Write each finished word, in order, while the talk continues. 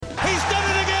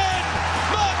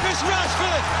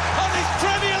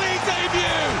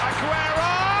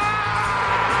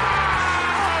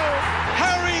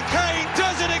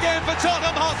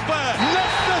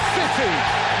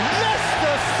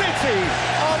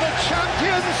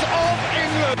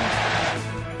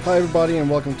Hi everybody and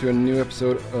welcome to a new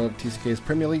episode of TCK's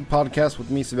Premier League podcast with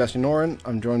me, Sebastian Noren.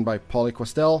 I'm joined by Pauly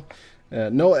Questel.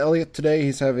 No Elliot today,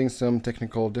 he's having some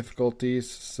technical difficulties,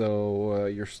 so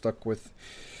you're stuck with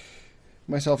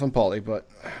myself and Pauly, but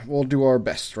we'll do our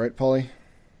best, right Pauly?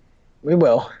 We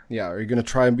will. Yeah, are you going to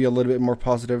try and be a little bit more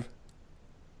positive?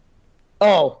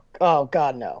 Oh,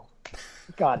 God, no.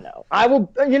 God, no. I will,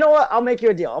 you know what? I'll make you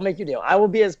a deal. I will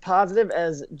be as positive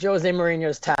as Jose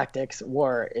Mourinho's tactics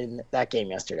were in that game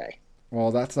yesterday.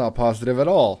 Well, that's not positive at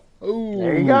all. Ooh,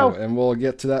 there you go. And we'll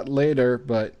get to that later,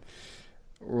 but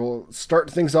we'll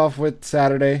start things off with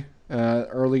Saturday.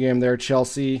 Early game there,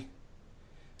 Chelsea,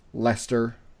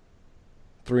 Leicester,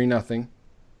 3-0.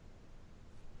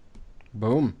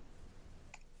 Boom.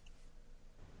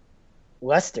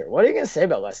 Leicester. What are you going to say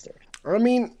about Leicester? I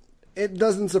mean, it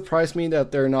doesn't surprise me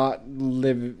that they're not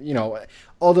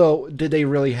although did they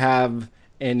really have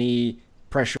any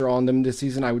pressure on them this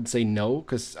season? I would say no,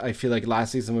 because I feel like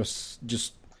last season was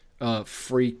just a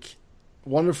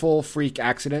wonderful freak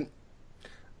accident.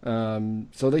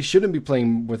 So they shouldn't be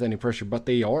playing with any pressure, but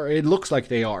they are. It looks like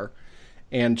they are.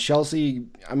 And Chelsea,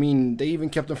 I mean, they even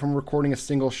kept them from recording a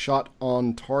single shot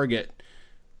on target,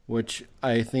 which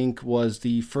I think was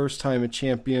the first time a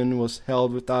champion was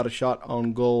held without a shot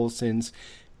on goal since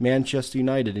Manchester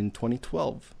United in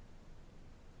 2012.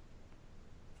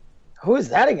 Who is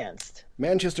that against?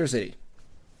 Manchester City.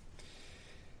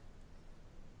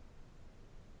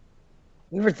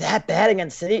 We were that bad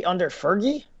against City under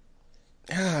Fergie?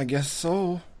 Yeah, I guess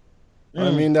so.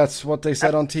 I mean, that's what they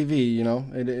said on TV, you know.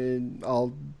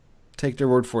 I'll take their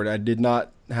word for it. I did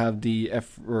not have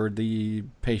the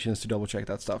patience to double check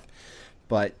that stuff.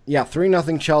 But yeah,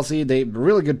 3-0 Chelsea.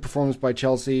 Really good performance by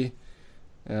Chelsea.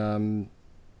 Diego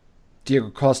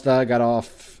Costa got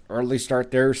off early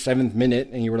start there, 7th minute,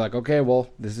 and you were like, okay, well,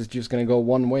 this is just going to go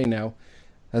one way now.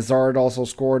 Hazard also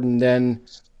scored, and then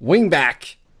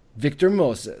wingback Victor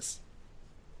Moses.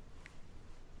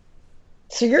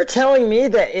 So you're telling me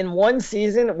that in one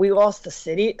season we lost to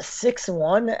City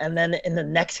 6-1, and then in the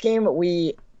next game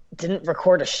we didn't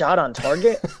record a shot on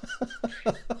target?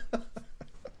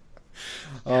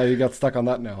 Oh, you got stuck on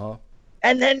that now, huh?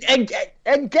 And then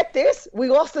and get this, we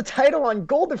lost the title on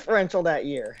goal differential that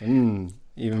year.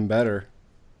 Even better.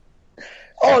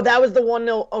 Oh, that was the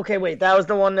 1-0. Okay, wait, that was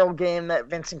the 1-0 game that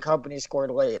Vincent Kompany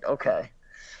scored late. Okay.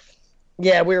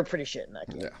 Yeah, we were pretty shit in that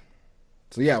game. Yeah.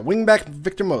 So yeah, wingback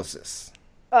Victor Moses.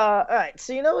 All right,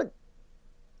 so you know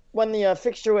when the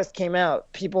fixture list came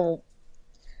out, people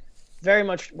very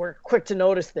much were quick to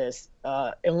notice this.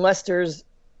 In Leicester's,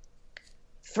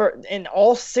 in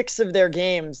all 6 of their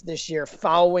games this year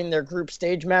following their group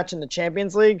stage match in the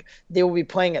Champions League, they will be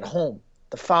playing at home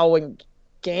the following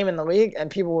game in the league,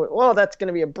 and people were, well, that's going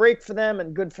to be a break for them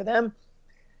and good for them.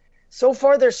 So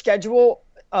far, their schedule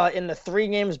in the 3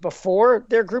 games before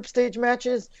their group stage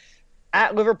matches,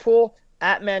 at Liverpool,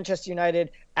 at Manchester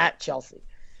United, at Chelsea.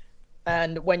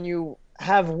 And when you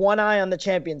have one eye on the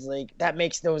Champions League, that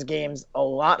makes those games a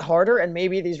lot harder, and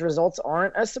maybe these results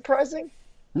aren't as surprising.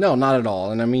 No, not at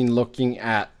all. And I mean, looking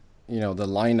at, the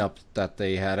lineup that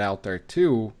they had out there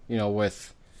too,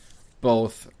 with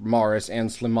both Mahrez and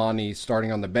Slimani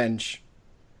starting on the bench,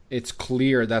 it's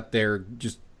clear that they're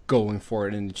just going for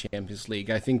it in the Champions League.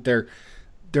 I think they're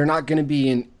not going to be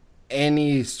in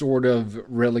any sort of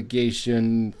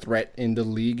relegation threat in the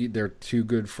league. They're too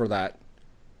good for that.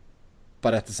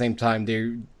 But at the same time,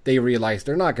 they realize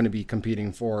they're not going to be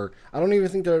competing for... I don't even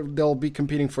think they'll be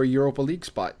competing for a Europa League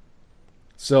spot.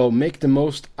 So make the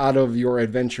most out of your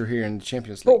adventure here in the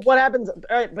Champions League. But what happens? All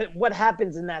right, but what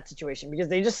happens in that situation? Because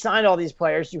they just signed all these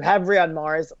players. You have Riyad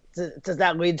Mahrez. Does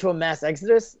that lead to a mass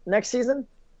exodus next season?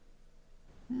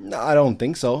 No, I don't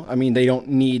think so. I mean, they don't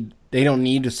need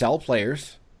to sell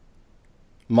players.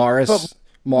 Mahrez.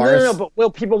 No, but will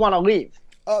people want to leave?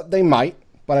 They might,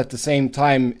 but at the same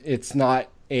time, it's not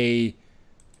a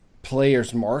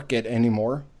players' market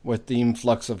anymore with the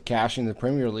influx of cash in the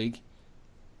Premier League.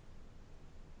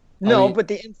 No,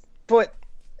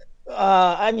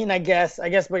 I mean, I guess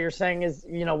what you're saying is,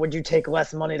 would you take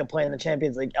less money to play in the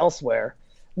Champions League elsewhere?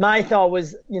 My thought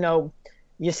was,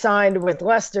 you signed with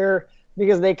Leicester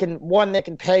because they can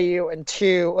pay you, and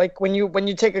 2, like when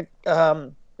you take it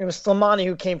was Slimani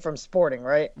who came from Sporting,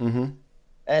 right? Mm-hmm.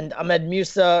 And Ahmed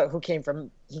Musa who came from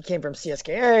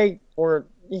CSKA, or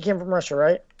he came from Russia,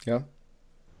 right? Yeah.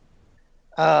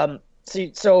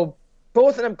 So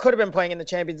both of them could have been playing in the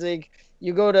Champions League.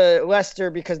 You go to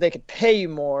Leicester because they could pay you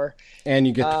more, and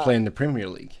you get to play in the Premier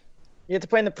League. You get to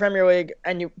play in the Premier League,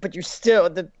 but you still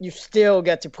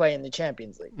get to play in the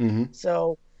Champions League. Mm-hmm.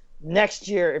 So next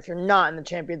year, if you're not in the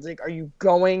Champions League, are you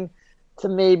going to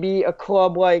maybe a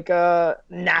club like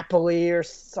Napoli or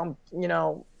some,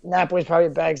 Napoli's probably a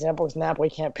bad example because Napoli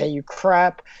can't pay you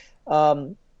crap.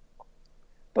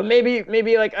 But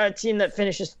maybe like a team that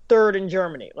finishes third in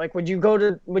Germany. Like, would you go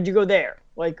there?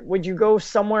 Like, would you go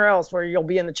somewhere else where you'll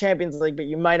be in the Champions League, but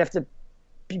you might have to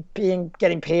be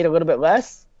getting paid a little bit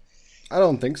less? I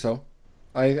don't think so.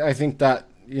 I think that,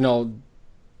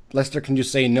 Leicester can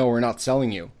just say, no, we're not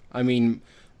selling you. I mean,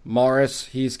 Morris,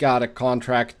 he's got a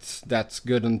contract that's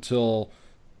good until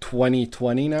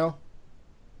 2020 now.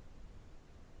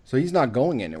 So he's not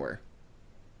going anywhere.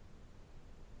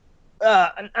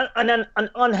 An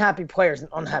unhappy player is an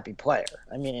unhappy player.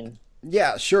 I mean...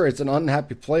 Yeah, sure, it's an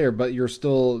unhappy player, but you're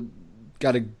still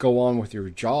got to go on with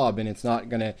your job, and it's not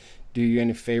going to do you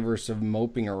any favors of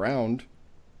moping around.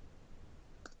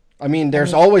 I mean,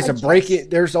 there's always a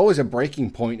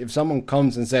breaking point. If someone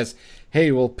comes and says,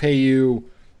 "Hey, we'll pay you,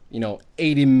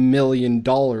 $80 million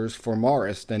for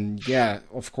Morris," then yeah,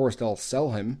 of course they'll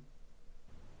sell him.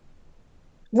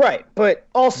 Right, but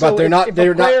also, they're not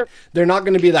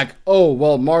going to be like, "Oh,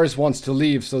 well, Mars wants to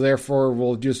leave, so therefore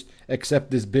we'll just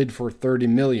accept this bid for $30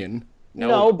 million."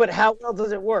 No, but how well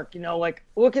does it work? Like,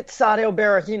 look at Sadio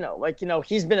Berahino. Like,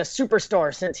 he's been a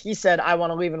superstar since he said, "I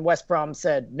want to leave," and West Brom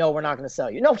said, "No, we're not going to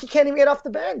sell you." No, he can't even get off the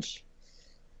bench.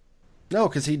 No,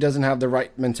 because he doesn't have the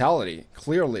right mentality,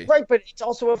 clearly. Right, but it's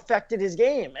also affected his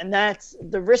game, and that's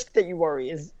the risk that you worry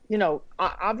is,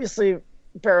 obviously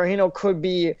Berahino could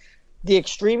be the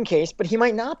extreme case, but he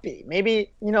might not be.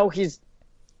 Maybe, he's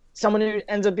someone who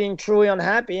ends up being truly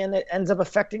unhappy and it ends up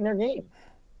affecting their game.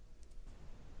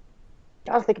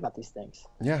 Gotta think about these things.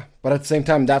 Yeah, but at the same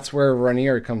time, that's where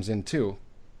Ranieri comes in too.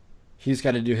 He's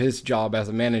got to do his job as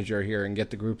a manager here and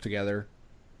get the group together.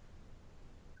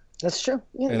 That's true.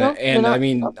 I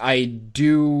mean,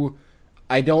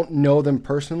 I don't know them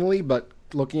personally, but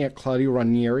looking at Claudio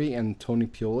Ranieri and Tony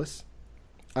Pulis,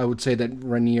 I would say that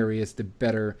Ranieri is the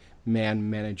better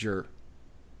manager,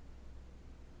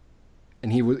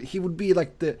 and he would be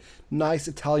like the nice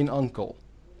Italian uncle.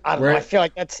 I don't know. I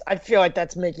feel like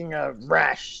that's making a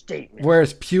rash statement.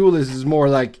 Whereas Pulis is more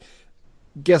like,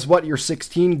 guess what? You're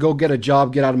 16. Go get a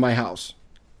job. Get out of my house.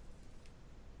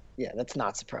 Yeah, that's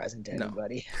not surprising to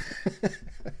anybody. No.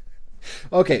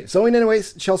 Okay, so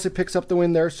anyways, Chelsea picks up the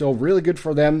win there, so really good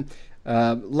for them.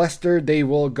 Leicester, they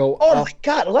will go up. My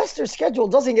God, Leicester's schedule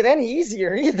doesn't get any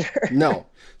easier either. No.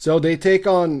 So they take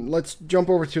on, let's jump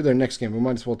over to their next game. We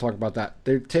might as well talk about that.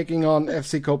 They're taking on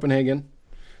FC Copenhagen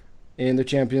in the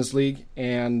Champions League,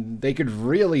 and they could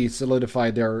really solidify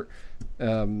their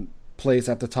place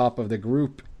at the top of the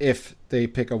group if they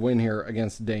pick a win here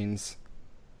against the Danes.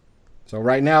 So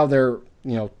right now they're,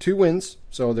 2 wins,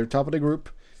 so they're top of the group.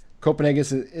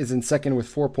 Copenhagen is in second with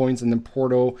 4 points, and then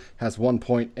Porto has 1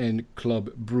 point, and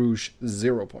Club Brugge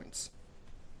 0 points.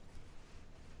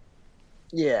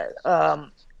 Yeah. I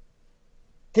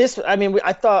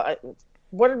thought,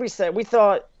 what did we say? We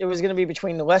thought it was going to be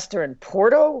between Leicester and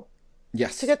Porto?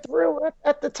 Yes. To get through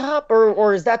at the top,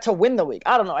 or is that to win the league?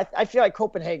 I don't know. I feel like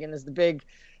Copenhagen is the big.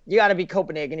 You got to beat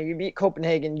Copenhagen. If you beat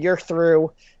Copenhagen, you're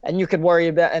through, and you could worry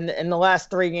about. And in the last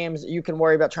 3 games, you can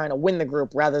worry about trying to win the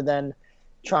group rather than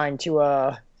trying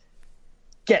to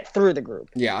get through the group.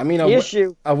 Yeah, I mean,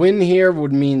 a win here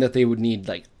would mean that they would need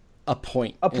like a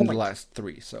point in the last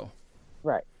 3. So.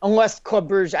 Right, unless Club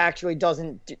Brugge actually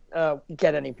doesn't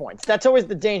get any points. That's always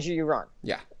the danger you run.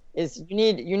 Yeah. Is you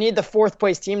need the 4th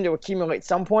place team to accumulate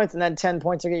some points, and then 10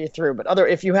 points will get you through. But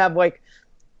if you have like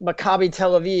Maccabi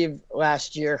Tel Aviv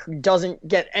last year, who doesn't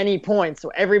get any points, so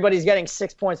everybody's getting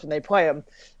 6 points when they play them,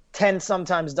 10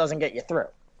 sometimes doesn't get you through.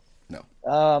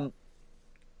 No.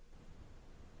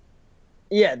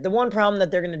 Yeah, the one problem that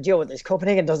they're going to deal with is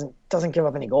Copenhagen doesn't give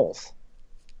up any goals.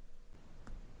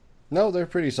 No, they're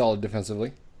pretty solid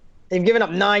defensively. They've given up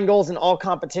 9 goals in all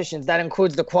competitions. That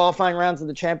includes the qualifying rounds of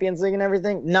the Champions League and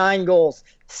everything. 9 goals.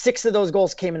 6 of those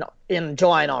goals came in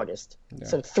July and August. Yeah.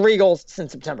 So 3 goals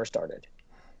since September started.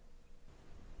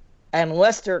 And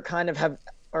Leicester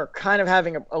are kind of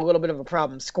having a little bit of a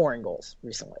problem scoring goals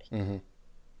recently.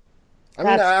 Mm-hmm.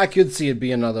 I could see it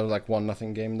be another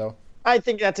 1-0 game though. I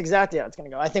think that's exactly how it's going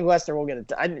to go. I think Leicester will get it.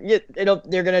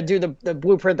 They're going to do the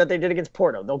blueprint that they did against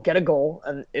Porto. They'll get a goal,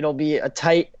 and it'll be a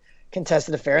tight,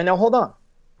 contested affair, and they'll hold on.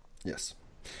 Yes.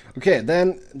 Okay,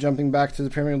 then jumping back to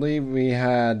the Premier League, we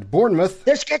had Bournemouth.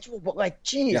 Their schedule, but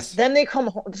geez. Yes. Then they come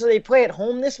home, so they play at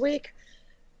home this week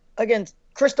against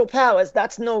Crystal Palace.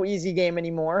 That's no easy game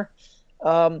anymore.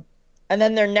 And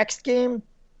then their next game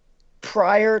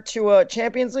prior to a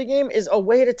Champions League game is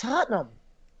away to Tottenham.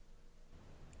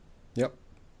 Yep.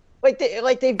 They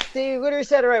literally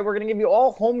said, all right, we're going to give you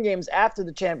all home games after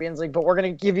the Champions League, but we're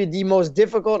going to give you the most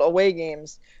difficult away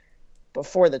games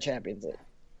before the Champions League.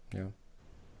 Yeah.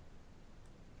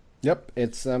 Yep,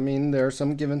 there's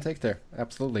some give and take there.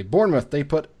 Absolutely. Bournemouth, they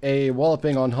put a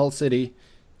walloping on Hull City,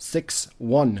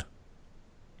 6-1.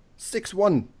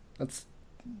 6-1. That's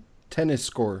tennis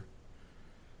score.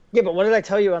 Yeah, but what did I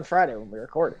tell you on Friday when we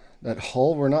recorded? That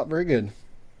Hull were not very good.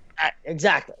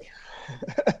 Exactly.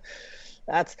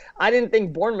 I didn't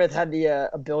think Bournemouth had the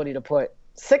ability to put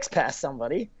 6 past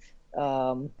somebody,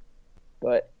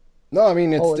 but. No, they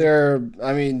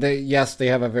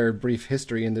have a very brief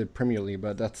history in the Premier League,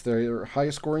 but that's their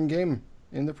highest scoring game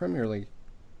in the Premier League.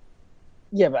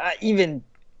 Yeah, but I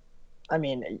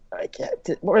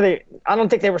don't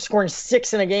think they were scoring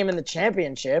 6 in a game in the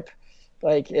Championship.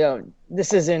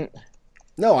 This isn't.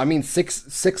 No,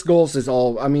 six goals is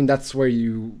all. That's where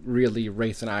you really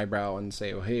raise an eyebrow and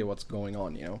say, "Oh, hey, what's going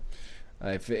on?"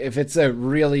 If it's a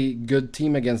really good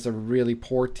team against a really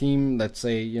poor team, let's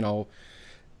say,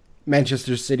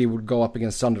 Manchester City would go up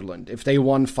against Sunderland. If they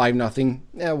won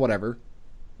 5-0, whatever.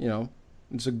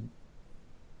 It's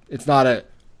not a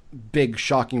big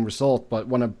shocking result, but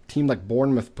when a team like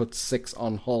Bournemouth puts 6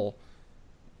 on Hull,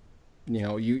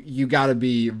 you got to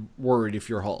be worried if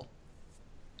you're Hull.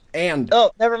 And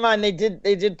never mind. They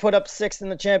did put up 6 in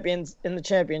the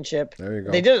Championship. There you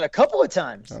go. They did it a couple of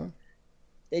times. Huh?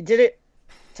 They did it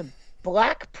to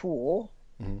Blackpool.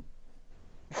 Mm-hmm.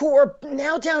 Who are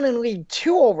now down in League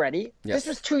 2 already. Yes. This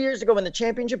was 2 years ago in the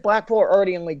Championship. Blackpool are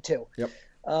already in League 2. Yep.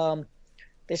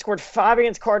 They scored 5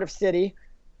 against Cardiff City.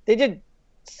 They did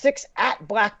 6 at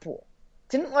Blackpool.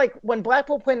 When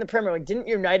Blackpool played in the Premier League, didn't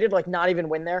United not even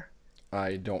win there?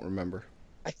 I don't remember.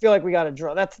 I feel like we got to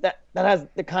draw. That has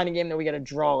the kind of game that we got to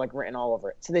draw written all over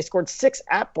it. So they scored 6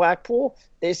 at Blackpool.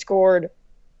 They scored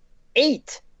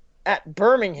 8 at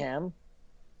Birmingham.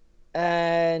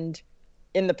 And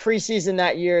in the preseason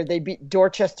that year, they beat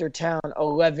Dorchester Town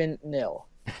 11-0.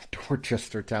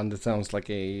 Dorchester Town, that sounds like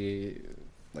a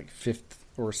 5th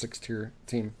or 6th tier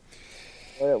team.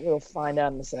 We'll find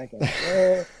out in a second.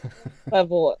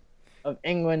 Level of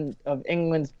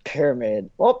England's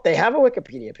pyramid. Well, they have a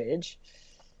Wikipedia page.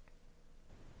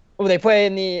 Oh,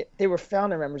 they were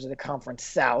founder members of the Conference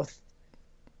South.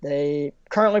 They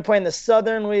currently play in the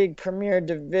Southern League Premier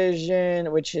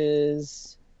Division, which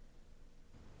is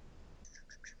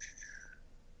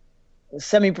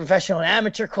semi-professional and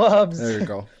amateur clubs. There you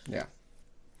go. Yeah.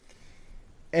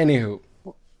 Anywho,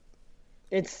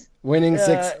 it's winning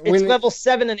 6. It's level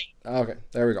 7 and 8. Okay,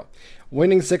 there we go.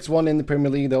 Winning 6-1 in the Premier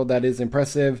League, though, that is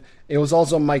impressive. It was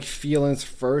also Mike Phelan's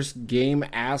first game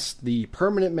as the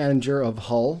permanent manager of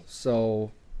Hull,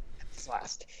 so. It's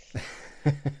last.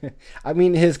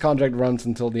 His contract runs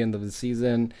until the end of the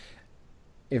season.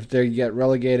 If they get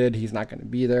relegated, he's not going to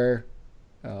be there.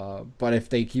 But if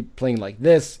they keep playing like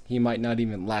this, he might not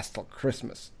even last till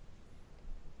Christmas.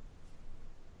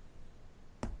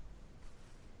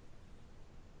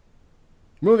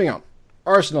 Moving on.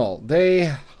 Arsenal,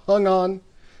 they hung on.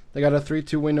 They got a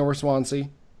 3-2 win over Swansea.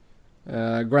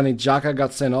 Granit Xhaka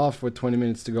got sent off with 20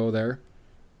 minutes to go there.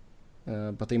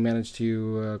 But they managed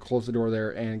to close the door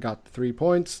there and got 3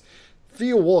 points.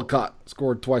 Theo Walcott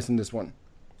scored twice in this one.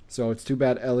 So it's too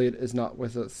bad Elliot is not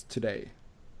with us today.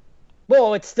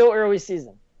 Well, it's still early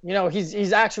season.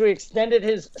 He's actually extended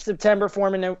his September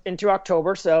form into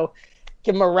October, so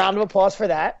give him a round of applause for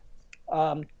that.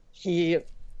 He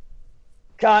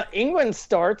got England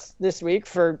starts this week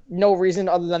for no reason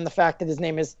other than the fact that his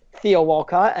name is Theo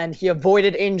Walcott, and he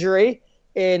avoided injury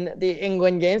in the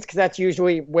England games because that's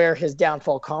usually where his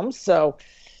downfall comes. So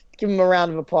give him a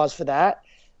round of applause for that.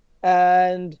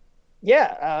 And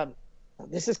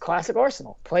this is classic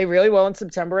Arsenal. Play really well in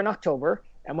September and October,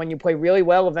 and when you play really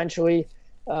well, eventually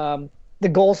the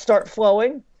goals start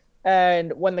flowing.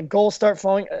 And when the goals start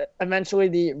flowing, eventually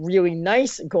the really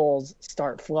nice goals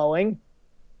start flowing.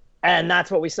 And that's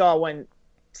what we saw when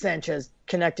Sanchez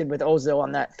connected with Ozil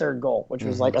on that third goal, which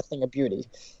was a thing of beauty.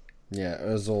 Yeah,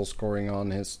 Ozil scoring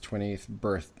on his 20th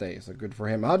birthday, so good for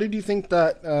him. How did you think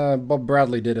that Bob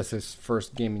Bradley did as his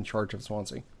first game in charge of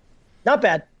Swansea? Not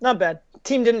bad.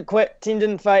 Team didn't quit. Team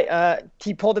didn't fight.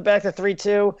 He pulled it back to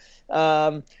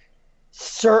 3-2.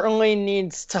 Certainly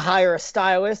needs to hire a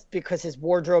stylist because his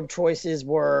wardrobe choices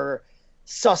were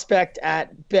suspect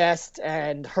at best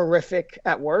and horrific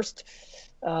at worst.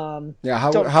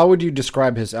 How would you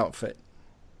describe his outfit?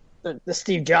 The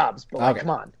Steve Jobs, but okay. Come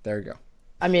on. There you go.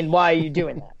 Why are you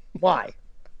doing that?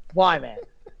 Why, man?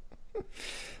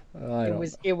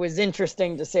 It was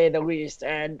interesting to say the least,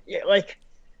 and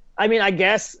I mean, I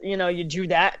guess, you do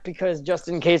that because just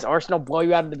in case Arsenal blow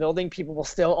you out of the building, people will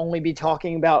still only be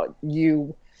talking about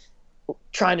you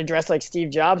trying to dress like Steve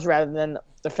Jobs rather than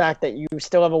the fact that you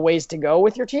still have a ways to go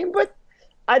with your team. But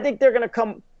I think they're going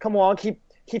to come along.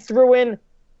 He threw in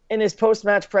his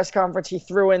post-match press conference, he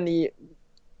threw in the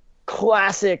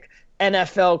classic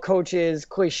NFL coaches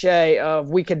cliche of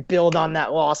we could build on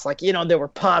that loss. Like, there were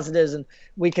positives and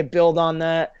we could build on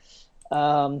that.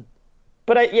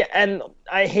 But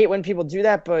I hate when people do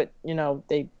that, but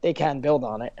they can build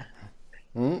on it.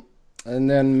 And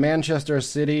then Manchester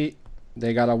City,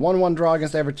 they got a 1-1 draw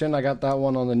against Everton. I got that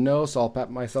one on the nose, so I'll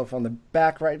pat myself on the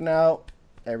back right now.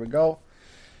 There we go.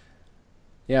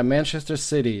 Yeah, Manchester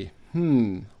City,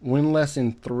 winless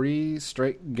in 3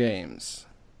 straight games.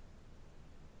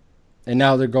 And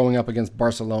now they're going up against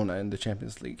Barcelona in the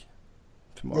Champions League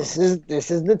tomorrow. This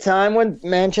is the time when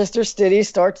Manchester City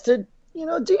starts to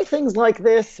do things like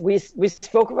this. We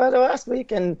spoke about it last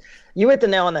week, and you hit the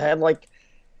nail on the head. Like,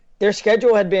 their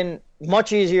schedule had been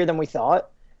much easier than we thought,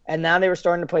 and now they were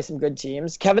starting to play some good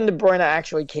teams. Kevin De Bruyne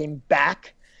actually came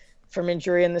back from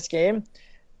injury in this game,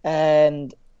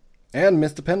 and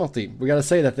missed a penalty. We got to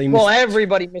say that they missed. Well,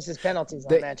 everybody misses penalties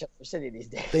on Manchester City these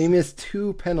days. They missed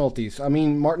 2 penalties. I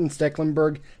mean, Martin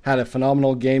Stecklenburg had a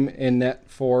phenomenal game in net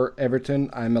for Everton.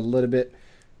 I'm a little bit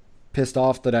pissed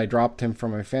off that I dropped him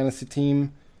from my fantasy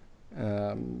team.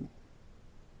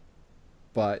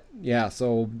 But, yeah,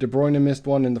 so De Bruyne missed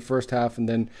one in the first half, and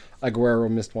then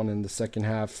Aguero missed one in the second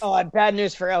half. Oh, bad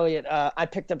news for Elliot. I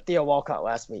picked up Theo Walcott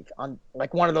last week on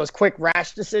one of those quick,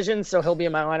 rash decisions, so he'll be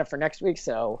in my lineup for next week.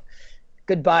 So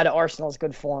goodbye to Arsenal's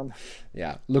good form.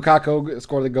 Yeah, Lukaku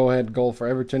scored the go-ahead goal for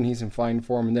Everton. He's in fine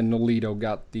form, and then Nolito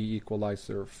got the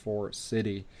equalizer for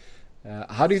City.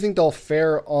 How do you think they'll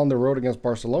fare on the road against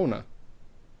Barcelona?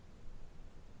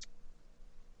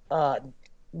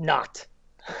 Not.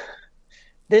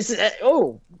 This is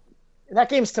that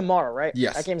game's tomorrow, right?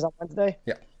 Yes. That game's on Wednesday.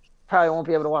 Yeah. Probably won't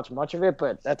be able to watch much of it,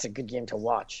 but that's a good game to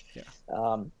watch. Yeah.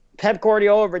 Pep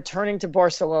Guardiola returning to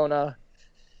Barcelona.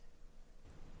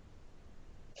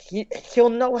 He'll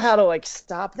know how to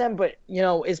stop them, but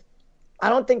I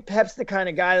don't think Pep's the kind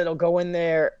of guy that'll go in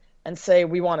there and say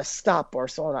we want to stop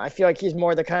Barcelona. I feel like he's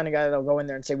more the kind of guy that'll go in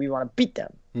there and say we want to beat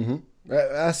them. Mm-hmm.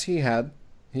 As he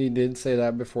did say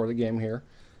that before the game here.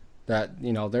 That,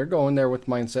 they're going there with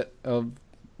mindset of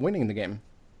winning the game.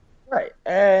 Right.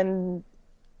 And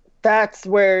that's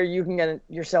where you can get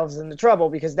yourselves into trouble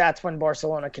because that's when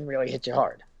Barcelona can really hit you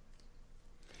hard.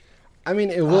 I mean,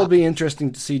 it will be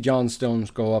interesting to see John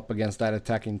Stones go up against that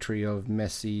attacking trio of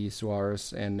Messi,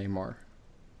 Suarez, and Neymar.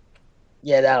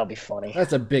 Yeah, that'll be funny.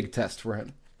 That's a big test for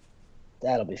him.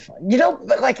 That'll be fun.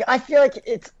 But I feel like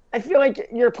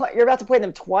you're about to play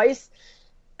them twice,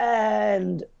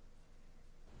 and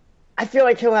I feel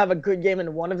like he'll have a good game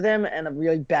in one of them and a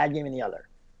really bad game in the other.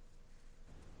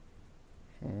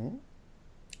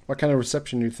 What kind of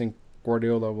reception do you think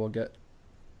Guardiola will get?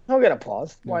 He'll get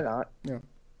applause. Yeah. Why not? Yeah.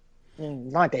 I mean,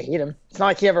 it's not like they hate him. It's not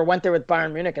like he ever went there with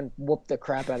Bayern Munich and whooped the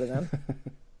crap out of them.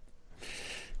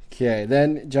 Okay,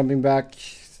 then jumping back,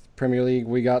 Premier League,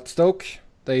 we got Stoke.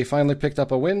 They finally picked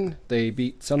up a win. They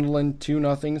beat Sunderland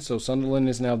 2-0, so Sunderland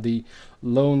is now the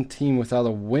lone team without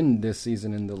a win this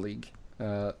season in the league.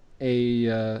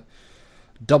 A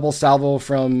double salvo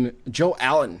from Joe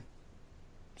Allen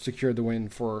secured the win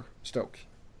for Stoke.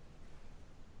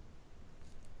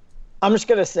 I'm just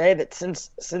gonna say that since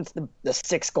the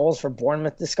 6 goals for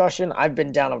Bournemouth discussion, I've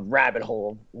been down a rabbit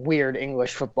hole of weird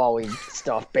English Football League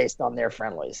stuff based on their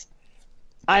friendlies.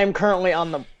 I am currently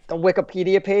on the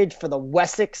Wikipedia page for the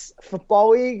Wessex Football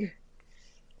League,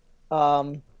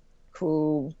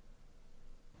 who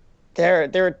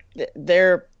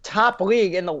their top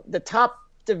league in the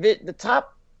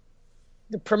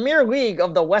Premier League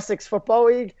of the Wessex Football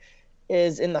League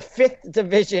is in the 5th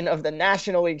division of the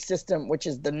National League system, which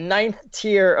is the 9th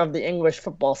tier of the English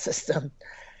football system.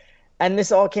 And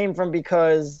this all came from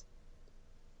because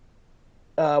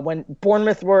when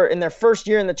Bournemouth were in their first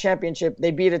year in the championship,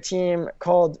 they beat a team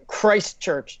called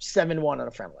Christchurch 7-1 on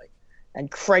a friendly.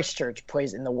 And Christchurch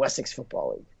plays in the Wessex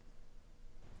Football League.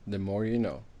 The more you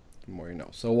know. The more you know.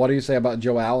 So what do you say about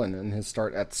Joe Allen and his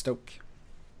start at Stoke?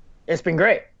 It's been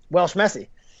great. Welsh Messi.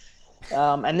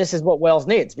 And this is what Wales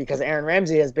needs because Aaron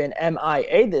Ramsey has been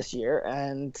MIA this year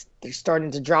and they're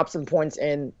starting to drop some points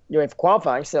in UEFA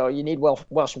qualifying. So you need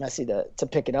Welsh Messi to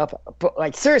pick it up.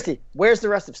 But seriously, where's the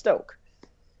rest of Stoke?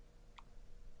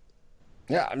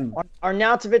 Yeah.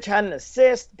 Arnautovic had an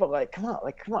assist, but come on.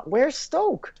 Where's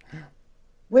Stoke?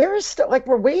 Where is Stoke?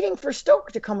 We're waiting for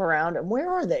Stoke to come around, and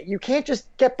where are they? You can't just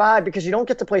get by because you don't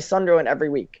get to play Sunderland every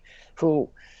week, who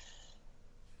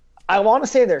I want to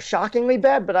say they're shockingly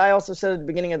bad, but I also said at the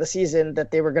beginning of the season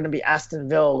that they were going to be Aston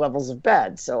Villa levels of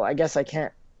bad. So I guess I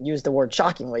can't use the word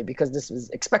shockingly because this was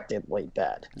expectedly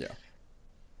bad. Yeah.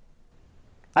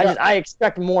 I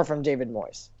expect more from David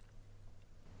Moyes.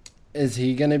 Is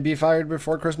he going to be fired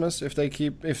before Christmas if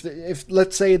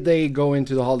let's say they go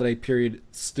into the holiday period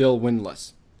still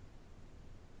winless?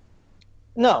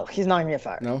 No, he's not going to get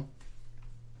fired. No?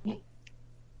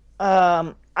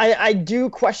 I do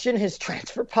question his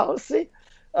transfer policy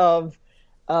of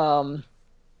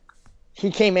he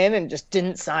came in and just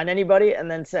didn't sign anybody and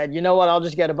then said, you know what, I'll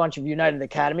just get a bunch of United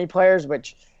Academy players,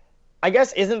 which I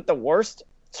guess isn't the worst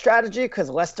strategy because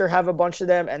Leicester have a bunch of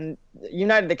them and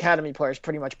United Academy players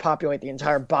pretty much populate the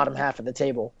entire bottom half of the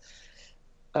table.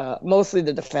 Mostly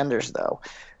the defenders, though.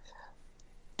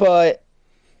 But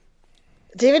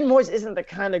David Moyes isn't the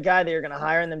kind of guy that you're going to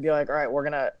hire and then be like, all right, we're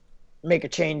going to make a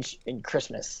change in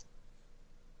Christmas.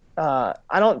 I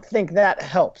don't think that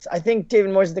helps. I think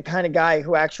David Moyes is the kind of guy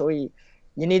who actually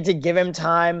you need to give him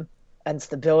time and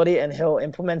stability and he'll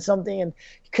implement something. And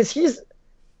because he's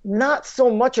not so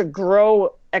much a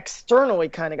grow externally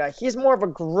kind of guy. He's more of a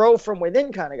grow from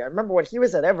within kind of guy. Remember when he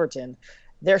was at Everton,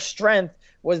 their strength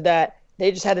was that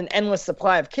they just had an endless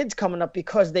supply of kids coming up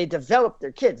because they developed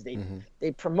their kids.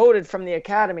 They promoted from the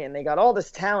academy and they got all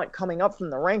this talent coming up from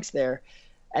the ranks there.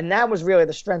 And that was really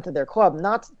the strength of their club.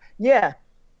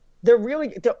 They're really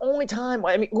the only time.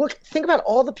 I mean, look, think about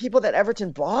all the people that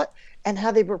Everton bought and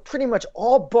how they were pretty much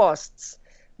all busts,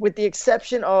 with the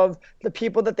exception of the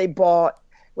people that they bought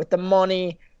with the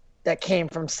money that came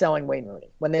from selling Wayne Rooney.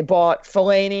 When they bought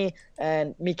Fellaini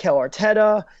and Mikel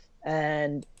Arteta,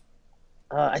 and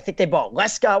I think they bought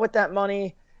Lescott with that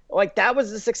money. Like, that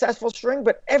was a successful string,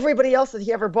 but everybody else that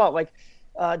he ever bought, like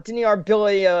Diniar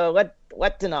Billy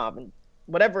Letdinov and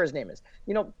whatever his name is,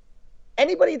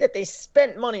 anybody that they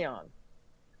spent money on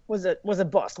was a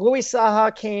bust. Louis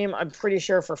Saha came, I'm pretty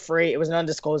sure, for free. It was an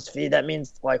undisclosed fee. That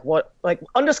means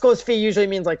undisclosed fee usually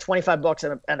means like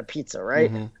 $25 and a pizza,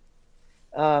 right?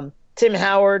 Mm-hmm. Tim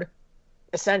Howard,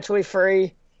 essentially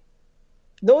free.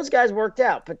 Those guys worked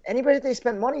out, but anybody that they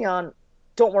spent money on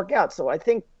don't work out. So I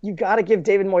think you got to give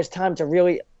David Moyes time to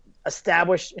really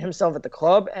establish himself at the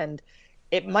club, and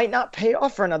it might not pay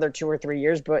off for another 2 or 3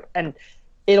 years, and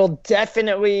it'll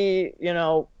definitely,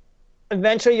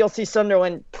 eventually you'll see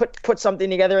Sunderland put something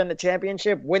together in the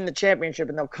championship, win the championship,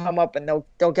 and they'll come up and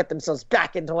they'll get themselves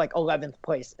back into like 11th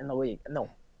place in the league, and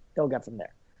they'll get from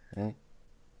there. Mm-hmm.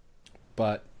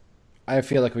 But I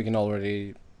feel like we can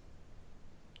already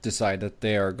decide that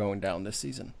they are going down this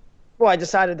season. Well, I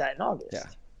decided that in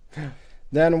August. Yeah.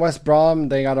 Then West Brom,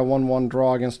 they got a 1-1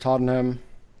 draw against Tottenham.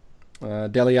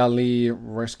 Dele Alli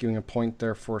rescuing a point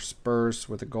there for Spurs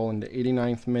with a goal in the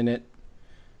 89th minute.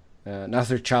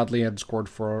 Nasser Chadli had scored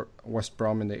for West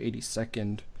Brom in the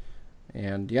 82nd.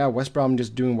 And yeah, West Brom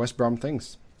just doing West Brom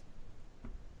things.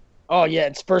 Oh yeah,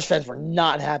 and Spurs fans were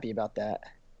not happy about that.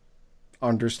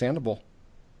 Understandable.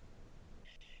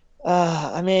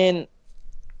 I mean,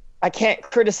 I can't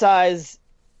criticize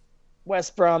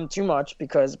West Brom too much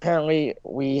because apparently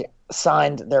we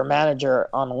signed their manager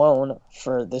on loan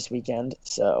for this weekend.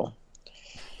 So,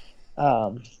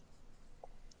 but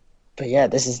yeah,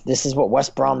 this is what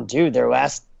West Brom do. Their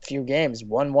last few games: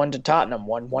 1-1 to Tottenham,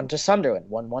 1-1 to Sunderland,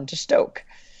 1-1 to Stoke,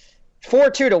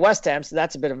 4-2 to West Ham. So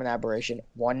that's a bit of an aberration.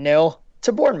 1-0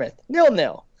 to Bournemouth,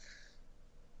 0-0.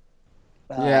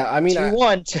 Yeah, I mean,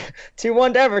 2-1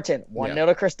 to Everton, 1-0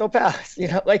 to Crystal Palace.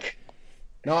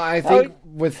 No, I think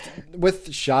with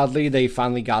Shadley, they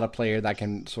finally got a player that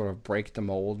can sort of break the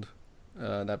mold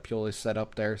that Pioli set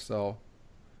up there. So,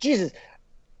 Jesus,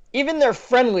 even their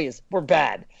friendlies were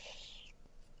bad.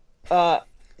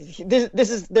 This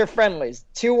is their friendlies: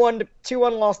 2-1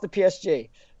 loss to PSG,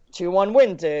 2-1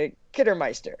 win to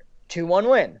Kiddermeister, 2-1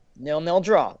 win, 0-0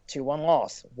 draw, 2-1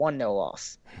 loss, 1-0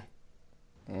 loss.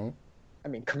 Mm-hmm. I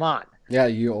mean, come on. Yeah,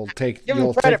 you'll take. Give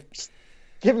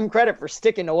them credit for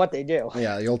sticking to what they do.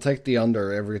 Yeah, you'll take the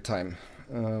under every time.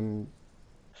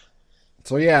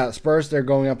 So yeah, Spurs, they're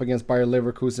going up against Bayer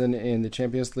Leverkusen in the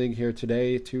Champions League here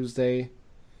today, Tuesday.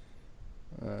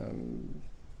 I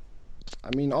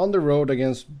mean, on the road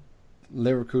against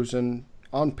Leverkusen,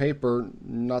 on paper,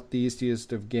 not the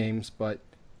easiest of games, but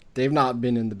they've not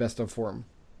been in the best of form.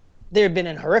 They've been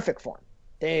in horrific form.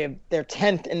 They're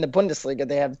 10th in the Bundesliga.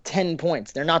 They have 10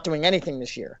 points. They're not doing anything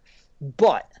this year.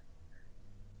 But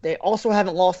they also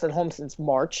haven't lost at home since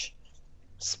March.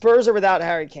 Spurs are without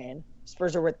Harry Kane.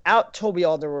 Spurs are without Toby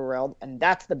Alderweireld, and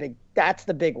that's the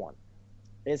big one.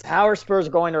 Is how are Spurs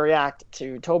going to react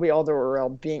to Toby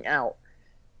Alderweireld being out?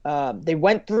 They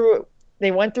went through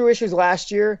issues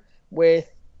last year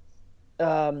with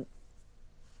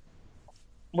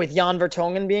with Jan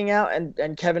Vertonghen being out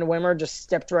and Kevin Wimmer just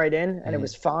stepped right in and it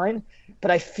was fine.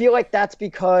 But I feel like that's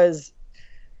because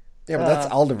but that's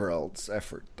Alderweireld's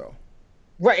effort though.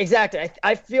 Right, exactly.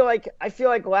 I feel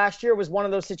like last year was one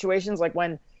of those situations like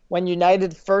when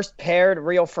United first paired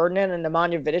Rio Ferdinand and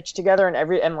Nemanja Vidic together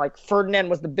and like Ferdinand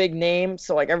was the big name,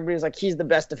 so like everybody was like he's the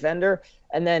best defender,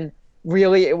 and then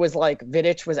really it was like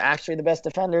Vidic was actually the best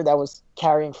defender that was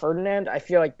carrying Ferdinand. I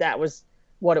feel like that was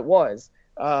what it was.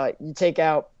 You take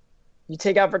out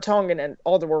Vertonghen and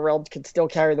Alderweireld could still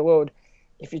carry the load.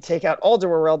 If you take out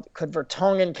Alderweireld, could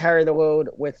Vertonghen carry the load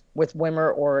with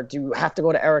Wimmer, or do you have to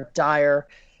go to Eric Dyer?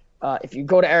 If you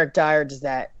go to Eric Dyer, does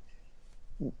that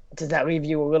leave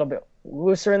you a little bit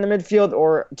looser in the midfield,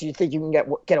 or do you think you can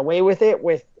get away with it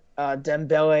with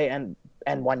Dembele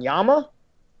and Wanyama?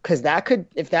 Because that could,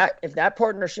 if that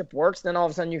partnership works, then all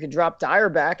of a sudden you could drop Dyer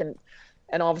back, and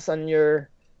all of a sudden you're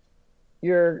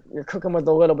cooking with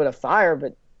a little bit of fire.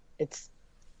 But it's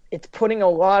putting a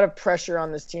lot of pressure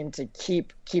on this team to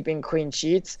keeping clean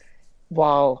sheets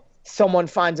while someone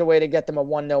finds a way to get them a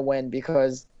 1-0 win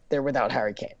because they're without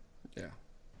Harry Kane. Yeah.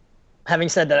 Having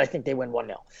said that, I think they win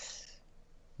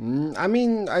 1-0. I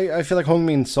mean, I feel like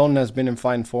Heung-min Son has been in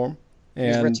fine form.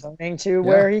 And he's returning to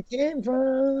where he came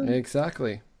from.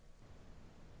 Exactly.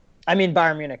 I mean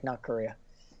Bayern Munich, not Korea.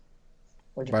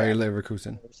 Bayer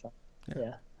Leverkusen.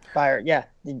 Yeah. Bayer,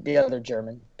 the other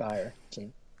German Bayer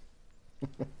team.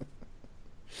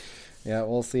 Yeah,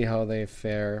 we'll see how they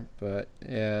fare. But,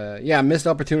 missed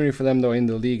opportunity for them, though, in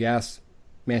the league as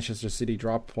Manchester City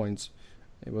dropped points.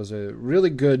 It was a really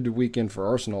good weekend for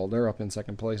Arsenal. They're up in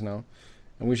second place now.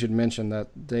 And we should mention that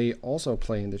they also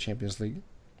play in the Champions League.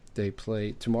 They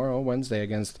play tomorrow, Wednesday,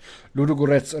 against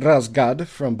Ludogorets Razgrad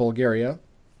from Bulgaria.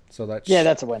 So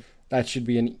that's a win. That should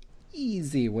be an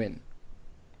easy win.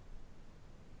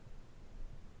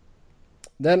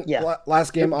 Then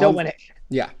last game Don't win it.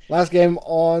 Yeah, last game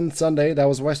on Sunday, that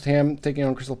was West Ham taking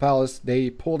on Crystal Palace. They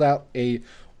pulled out a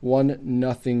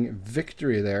 1-0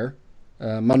 victory there.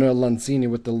 Manuel Lanzini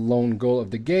with the lone goal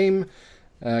of the game.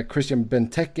 Christian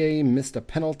Benteke missed a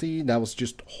penalty. That was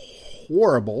just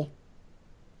horrible.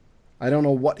 I don't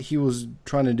know what he was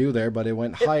trying to do there, but it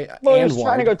went high and wide. He was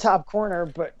trying to go top corner,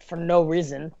 but for no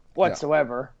reason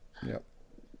whatsoever. Yeah.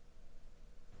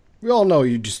 We all know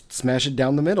you just smash it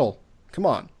down the middle. Come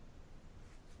on.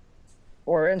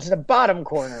 Or into the bottom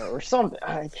corner or something.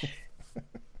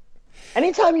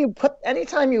 Anytime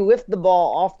you lift the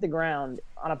ball off the ground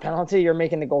on a penalty, you're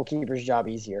making the goalkeeper's job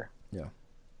easier. Yeah.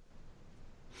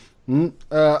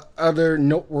 Other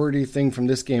noteworthy thing from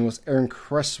this game was Aaron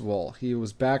Cresswell. He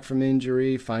was back from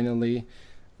injury finally,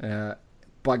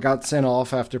 but got sent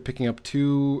off after picking up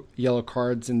 2 yellow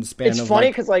cards in the span of funny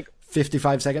because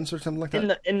 55 seconds or something like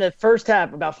that. In the first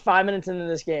half, about 5 minutes into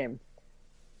this game,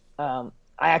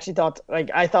 I actually thought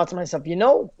to myself,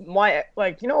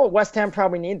 what West Ham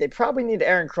probably need? They probably need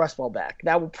Aaron Cresswell back.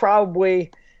 That will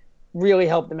probably really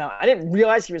helped them out. I didn't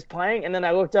realize he was playing, and then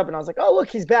I looked up and I was like, oh, look,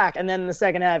 he's back. And then in the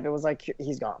second half, it was like,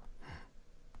 he's gone.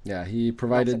 Yeah, he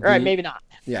provided... All right, maybe not.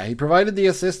 Yeah, he provided the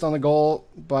assist on the goal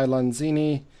by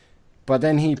Lanzini, but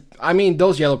then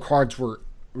those yellow cards were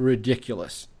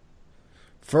ridiculous.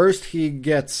 First, he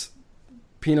gets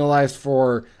penalized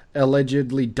for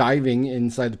allegedly diving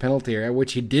inside the penalty area,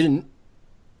 which he didn't.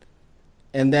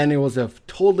 And then it was a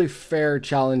totally fair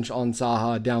challenge on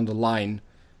Zaha down the line,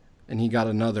 and he got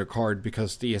another card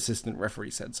because the assistant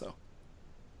referee said so.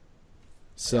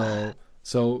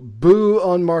 So boo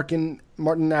on Martin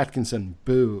Atkinson.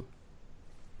 Boo.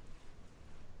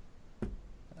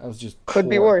 That was just could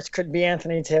be worse. Could be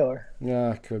Anthony Taylor.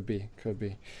 Yeah, could be.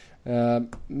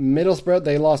 Middlesbrough,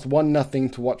 they lost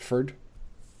 1-0 to Watford.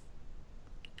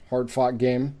 Hard-fought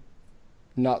game.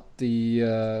 Not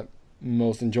the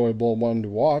most enjoyable one to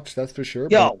watch, that's for sure.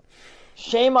 Yo,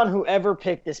 shame on whoever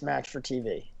picked this match for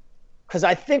TV. Because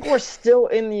I think we're still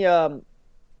in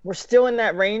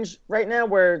that range right now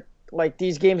where like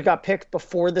these games got picked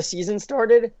before the season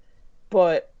started.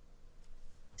 But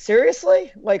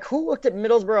seriously, like who looked at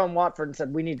Middlesbrough and Watford and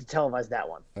said we need to televise that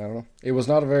one? I don't know. It was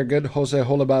not a very good. Jose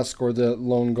Holebas scored the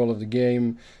lone goal of the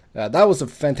game. That was a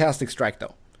fantastic strike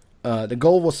though. The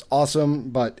goal was awesome,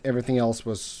 but everything else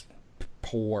was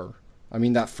poor. I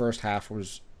mean, that first half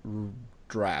was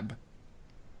drab.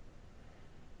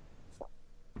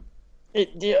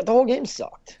 The whole game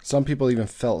sucked. Some people even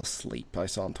fell asleep, I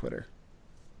saw on Twitter.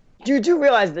 You do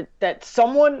realize that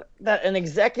an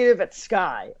executive at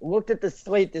Sky looked at the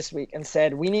slate this week and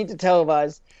said, we definitely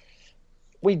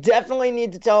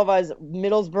need to televise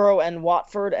Middlesbrough and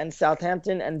Watford and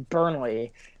Southampton and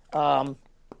Burnley. And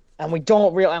And we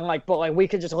don't really, but we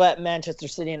could just let Manchester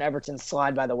City and Everton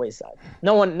slide by the wayside.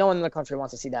 No one in the country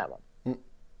wants to see that one.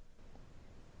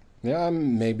 Yeah,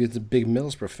 maybe it's a big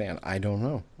Middlesbrough fan. I don't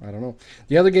know.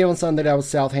 The other game on Sunday, that was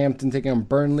Southampton taking on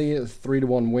Burnley. A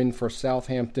 3-1 win for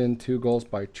Southampton. 2 goals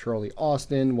by Charlie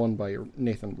Austin, 1 by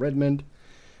Nathan Redmond.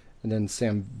 And then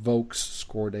Sam Vokes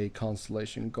scored a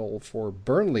consolation goal for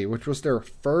Burnley, which was their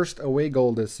first away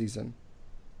goal this season.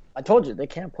 I told you, they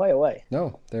can't play away.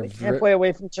 No. They can't play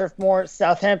away from Turf Moor.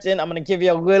 Southampton, I'm going to give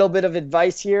you a little bit of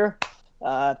advice here.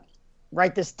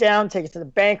 Write this down, take it to the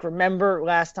bank. Remember,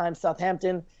 last time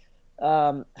Southampton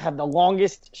have the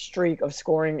longest streak of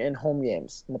scoring in home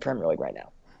games in the Premier League right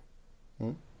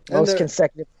now. Most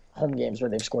consecutive home games where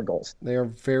they've scored goals. They are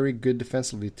very good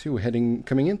defensively, too.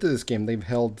 Coming into this game, they've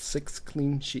held 6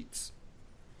 clean sheets.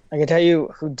 I can tell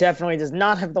you who definitely does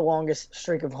not have the longest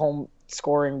streak of home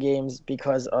scoring games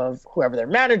because of whoever their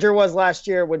manager was last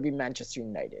year would be Manchester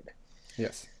United.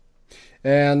 Yes.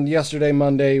 And yesterday,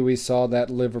 Monday, we saw that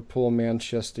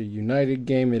Liverpool-Manchester United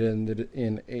game. It ended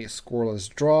in a scoreless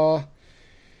draw.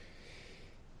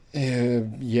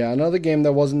 Another game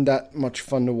that wasn't that much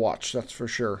fun to watch, that's for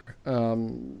sure.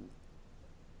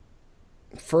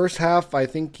 First half, I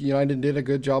think United did a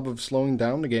good job of slowing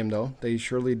down the game, though. They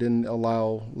surely didn't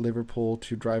allow Liverpool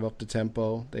to drive up the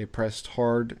tempo. They pressed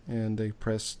hard and they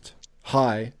pressed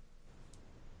high,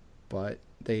 but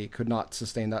they could not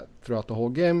sustain that throughout the whole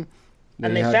game.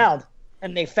 They fouled. Yes.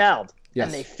 And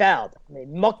they fouled. They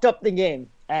mucked up the game.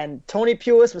 And Tony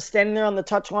Pulis was standing there on the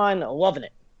touchline loving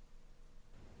it.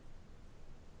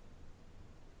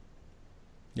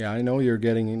 Yeah, I know you're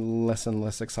getting less and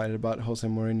less excited about Jose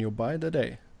Mourinho by the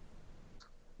day.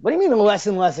 What do you mean less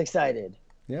and less excited?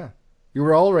 Yeah. You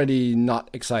were already not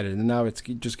excited, and now it's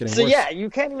just getting worse. So, yeah, you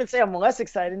can't even say I'm less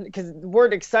excited, because the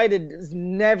word excited is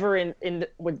never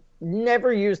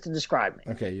never used to describe me.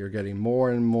 Okay, you're getting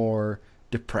more and more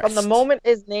depressed. From the moment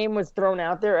his name was thrown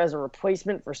out there as a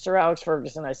replacement for Sir Alex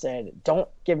Ferguson, I said, don't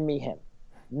give me him.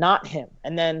 Not him.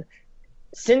 And then,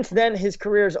 since then, his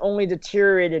career has only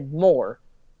deteriorated more.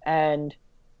 And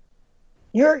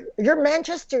you're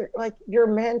Manchester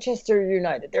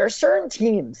United. There are certain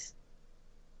teams.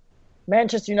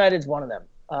 Manchester United is one of them.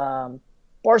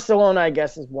 Barcelona, I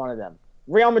guess, is one of them.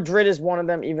 Real Madrid is one of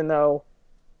them, even though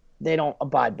they don't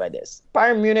abide by this.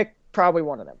 Bayern Munich, probably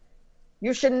one of them.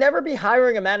 You should never be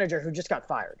hiring a manager who just got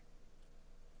fired,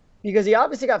 because he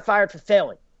obviously got fired for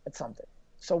failing at something.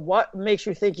 So what makes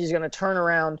you think he's going to turn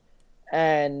around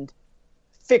and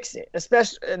fix it?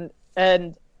 Especially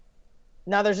and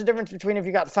now there's a difference between if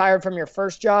you got fired from your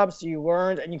first job, so you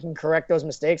learned and you can correct those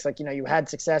mistakes. Like, you had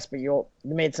success, but you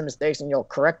made some mistakes and you'll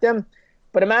correct them.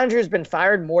 But a manager who's been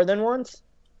fired more than once,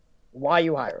 why are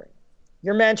you hiring?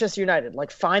 You're Manchester United.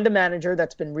 Find a manager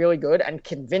that's been really good and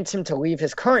convince him to leave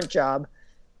his current job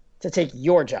to take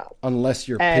your job. Unless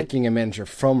you're picking a manager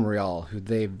from Real who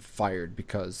they've fired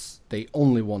because they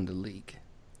only won the league.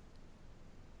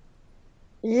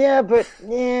 Yeah, but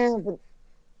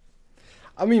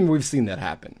I mean, we've seen that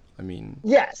happen.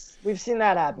 Yes, we've seen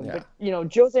that happen. Yeah.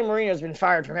 But, Jose Mourinho has been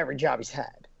fired from every job he's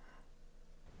had.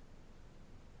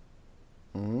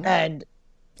 Mm-hmm. And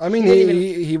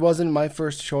he wasn't my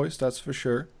first choice, that's for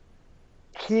sure.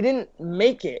 He didn't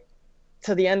make it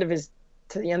to the end of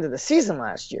the season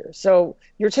last year. So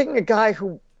you're taking a guy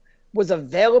who was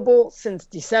available since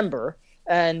December,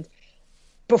 and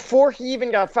before he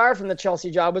even got fired from the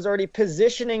Chelsea job, was already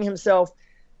positioning himself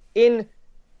in.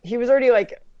 He was already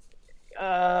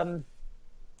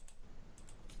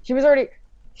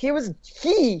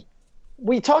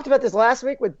we talked about this last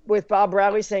week with Bob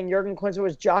Bradley saying Jurgen Klinsmann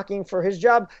was jockeying for his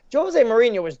job. Jose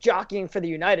Mourinho was jockeying for the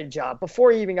United job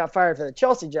before he even got fired for the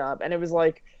Chelsea job. And it was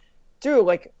like, dude,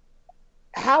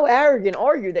 how arrogant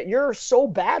are you that you're so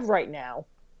bad right now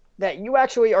that you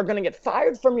actually are going to get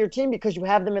fired from your team because you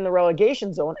have them in the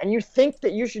relegation zone, and you think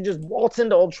that you should just waltz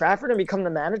into Old Trafford and become the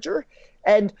manager?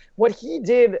 And what he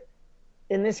did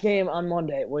in this game on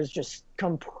Monday was just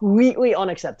completely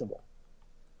unacceptable.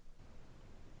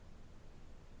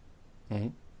 Mm-hmm.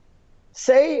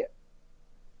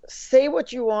 Say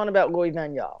what you want about Louis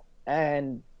van Gaal,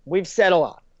 and we've said a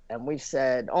lot, and we've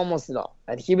said almost it all,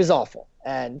 and he was awful.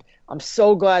 And I'm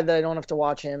so glad that I don't have to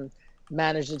watch him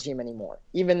manage the team anymore,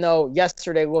 even though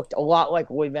yesterday looked a lot like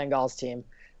Louis van Gaal's team.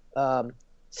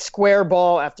 Square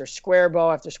ball after square ball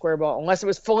after square ball, unless it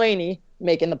was Fellaini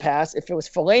making the pass. If it was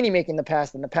Fellaini making the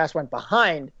pass, then the pass went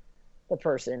behind the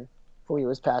person who he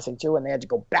was passing to, and they had to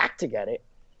go back to get it.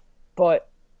 But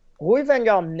Louis van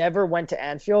Gaal never went to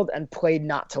Anfield and played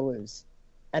not to lose.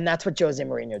 And that's what Jose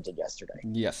Mourinho did yesterday.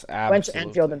 Yes, absolutely. Went to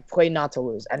Anfield and played not to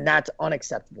lose, and that's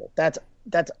unacceptable. That's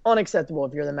That's unacceptable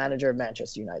if you're the manager of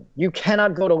Manchester United. You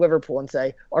cannot go to Liverpool and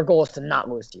say, our goal is to not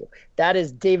lose to you. That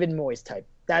is David Moyes type.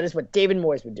 That is what David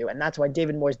Moyes would do, and that's why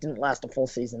David Moyes didn't last a full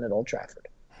season at Old Trafford.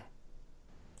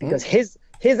 Because his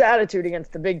attitude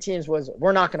against the big teams was,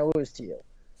 we're not going to lose to you.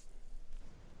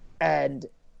 And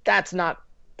that's not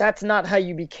how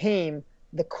you became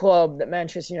the club that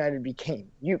Manchester United became.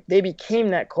 They became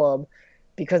that club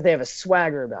because they have a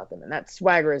swagger about them, and that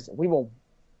swagger is, we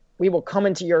will come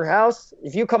into your house.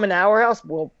 If you come into our house,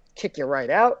 we'll kick you right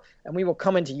out, and we will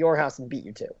come into your house and beat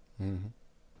you too. Mm-hmm.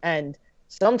 And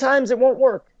sometimes it won't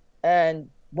work, and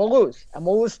we'll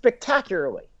lose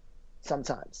spectacularly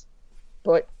sometimes.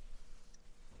 But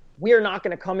we are not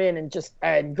going to come in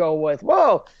and go with,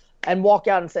 whoa, and walk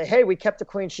out and say, hey, we kept a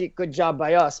clean sheet, good job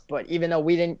by us. But even though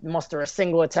we didn't muster a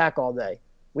single attack all day,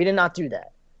 we did not do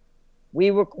that.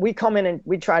 We come in and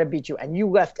we try to beat you, and you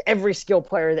left every skill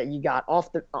player that you got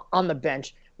on the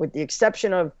bench, with the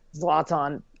exception of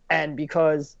Zlatan. And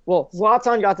because,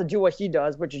 Zlatan got to do what he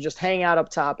does, which is just hang out up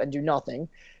top and do nothing.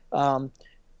 And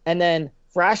then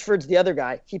Rashford's the other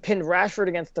guy. He pinned Rashford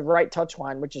against the right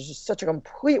touchline, which is just such a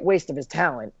complete waste of his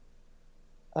talent.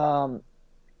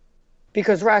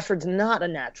 Because Rashford's not a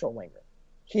natural winger.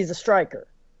 He's a striker.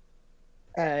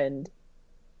 And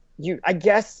I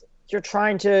guess you're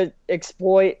trying to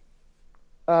exploit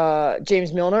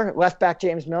James Milner, left back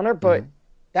James Milner, but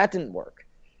that didn't work.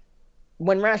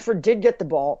 When Rashford did get the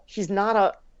ball, he's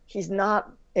not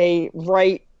a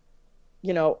right,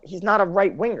 he's not a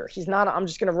right winger. He's not I'm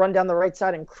just going to run down the right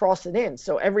side and cross it in.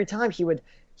 So every time he would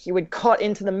cut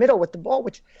into the middle with the ball,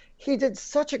 which he did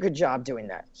such a good job doing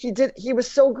that. He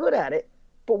was so good at it.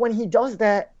 But when he does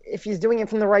that, if he's doing it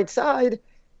from the right side,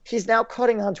 he's now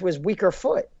cutting onto his weaker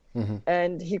foot. Mm-hmm.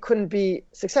 And he couldn't be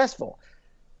successful.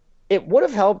 It would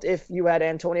have helped if you had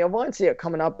Antonio Valencia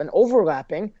coming up and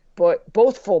overlapping, but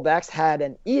both fullbacks had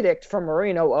an edict from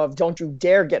Mourinho of don't you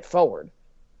dare get forward.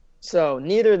 So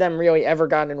neither of them really ever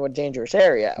got into a dangerous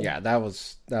area. Yeah, that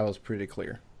was pretty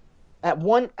clear. At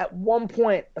one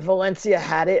point, Valencia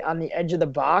had it on the edge of the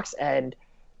box, and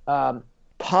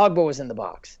Pogba was in the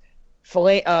box.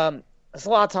 Zlatan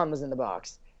was in the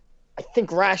box. I think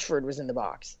Rashford was in the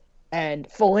box. And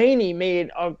Fellaini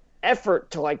made an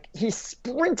effort to, he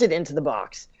sprinted into the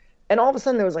box. And all of a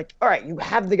sudden there was all right, you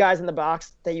have the guys in the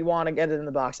box that you want to get it in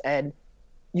the box. And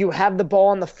you have the ball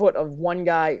on the foot of one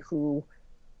guy who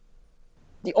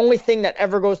the only thing that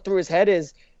ever goes through his head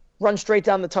is run straight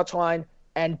down the touchline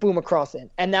and boom, across in.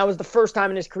 And that was the first time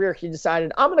in his career he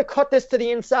decided, I'm going to cut this to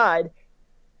the inside,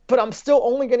 but I'm still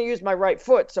only going to use my right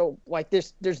foot. So,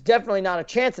 there's definitely not a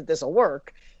chance that this will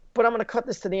work. But I'm going to cut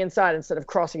this to the inside instead of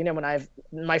crossing it in when I have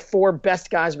my four best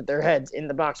guys with their heads in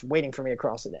the box waiting for me to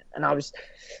cross it in. And I was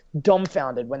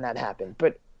dumbfounded when that happened.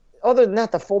 But other than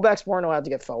that, the fullbacks weren't allowed to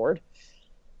get forward.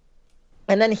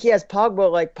 And then he has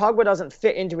Pogba. Pogba doesn't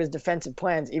fit into his defensive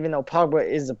plans, even though Pogba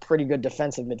is a pretty good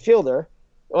defensive midfielder.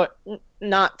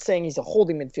 Not saying he's a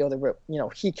holding midfielder, but,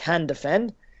 he can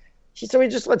defend. So he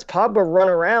just lets Pogba run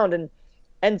around,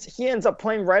 and he ends up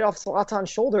playing right off Zlatan's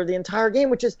shoulder the entire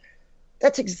game,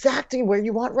 that's exactly where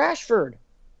you want Rashford.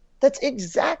 That's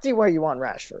exactly where you want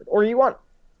Rashford. Or you want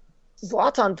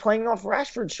Zlatan playing off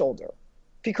Rashford's shoulder.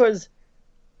 Because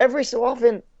every so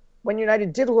often, when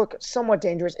United did look somewhat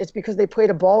dangerous, it's because they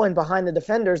played a ball in behind the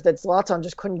defenders that Zlatan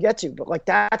just couldn't get to. But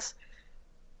that's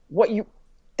what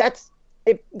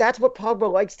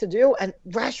Pogba likes to do. And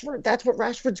Rashford, that's what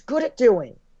Rashford's good at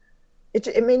doing.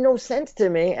 It made no sense to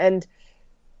me. And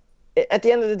at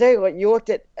the end of the day, you looked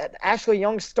at Ashley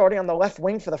Young starting on the left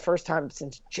wing for the first time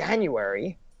since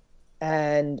January,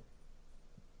 and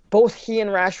both he and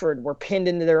Rashford were pinned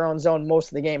into their own zone most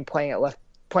of the game, playing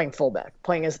fullback,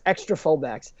 playing as extra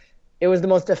fullbacks. It was the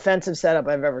most defensive setup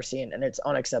I've ever seen, and it's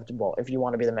unacceptable if you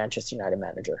want to be the Manchester United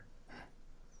manager.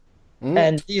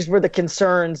 And these were the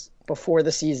concerns before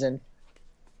the season,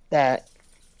 that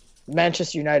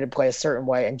Manchester United play a certain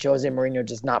way, and Jose Mourinho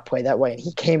does not play that way. And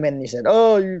he came in and he said,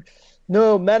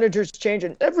 no, managers change,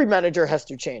 and every manager has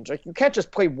to change. You can't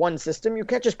just play one system. You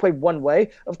can't just play one way.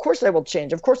 Of course I will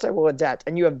change. Of course I will adapt.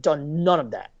 And you have done none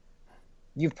of that.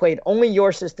 You've played only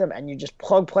your system, and you just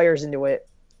plug players into it,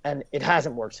 and it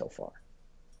hasn't worked so far.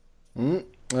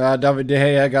 David De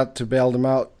Gea got to bail them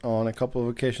out on a couple of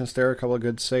occasions there, a couple of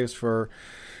good saves for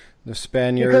the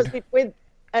Spaniard. Because we played,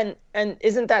 and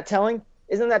isn't that telling?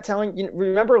 Isn't that telling? You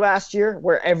remember last year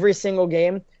where every single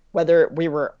game, whether we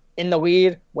were in the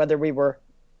lead, whether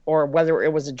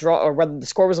it was a draw, or whether the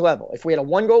score was level, if we had a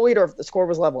 1-goal lead or if the score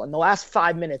was level, in the last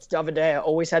 5 minutes, David De Gea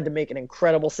always had to make an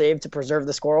incredible save to preserve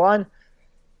the scoreline,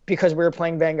 because we were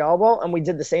playing Van Gaal ball, and we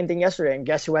did the same thing yesterday. And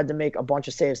guess who had to make a bunch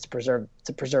of saves to preserve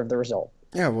the result?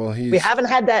 Yeah, well, we haven't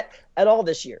had that at all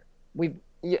this year. We've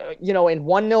in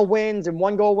 1-0 wins and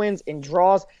 1-goal wins in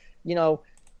draws,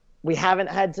 we haven't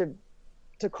had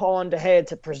to call on De Gea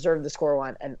to preserve the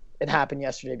scoreline, and it happened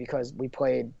yesterday because we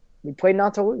played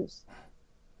not to lose.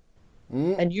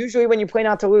 And usually when you play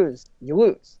not to lose, you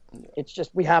lose. It's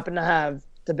just we happen to have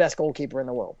the best goalkeeper in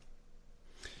the world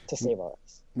to save our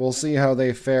lives. We'll see how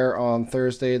they fare on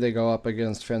Thursday. They go up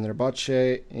against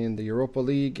Fenerbahce in the Europa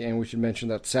League, and we should mention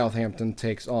that Southampton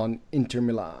takes on Inter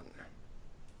Milan.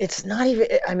 It's not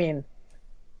even,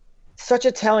 such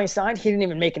a telling sign, he didn't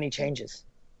even make any changes.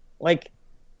 Like,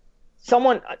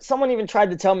 someone even tried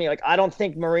to tell me, like, I don't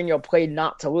think Mourinho played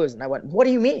not to lose. And I went, what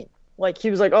do you mean? Like,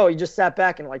 he was like, oh, he just sat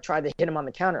back and, like, tried to hit him on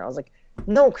the counter. I was like,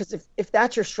 no, because if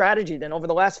that's your strategy, then over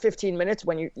the last 15 minutes,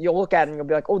 when you'll look at it and you'll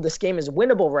be like, oh, this game is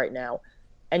winnable right now,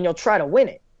 and you'll try to win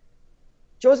it.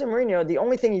 Jose Mourinho, the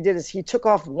only thing he did is he took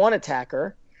off one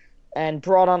attacker and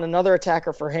brought on another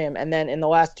attacker for him, and then in the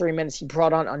last 3 minutes, he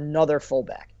brought on another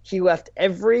fullback. He left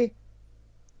every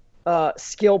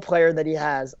skill player that he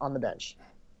has on the bench.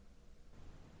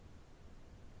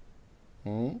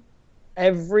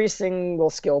 Every single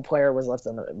skill player was left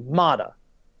on the bench. Mata,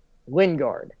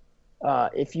 Lingard.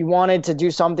 If you wanted to do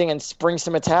something and spring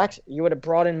some attacks, you would have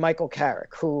brought in Michael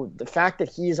Carrick, who the fact that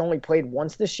he's only played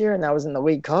once this year, and that was in the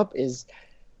League Cup, is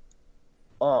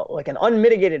like an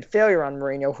unmitigated failure on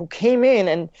Mourinho, who came in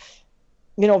and,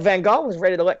 Van Gaal was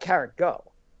ready to let Carrick go.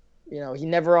 He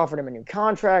never offered him a new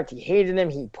contract. He hated him.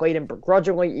 He played him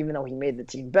begrudgingly, even though he made the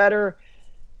team better.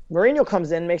 Mourinho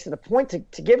comes in, makes it a point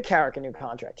to give Carrick a new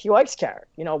contract. He likes Carrick.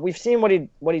 We've seen what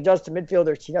he does to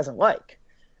midfielders he doesn't like.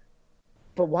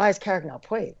 But why has Carrick not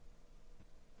played?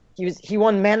 He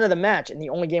won man of the match in the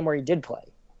only game where he did play.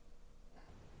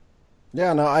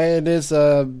 Yeah, no, it is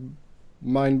a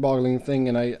mind-boggling thing,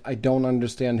 and I don't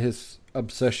understand his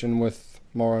obsession with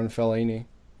Marouane Fellaini.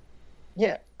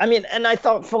 Yeah, and I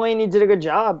thought Fellaini did a good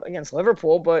job against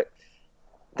Liverpool, but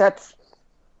that's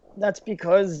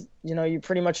because, you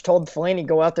pretty much told Fellaini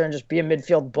go out there and just be a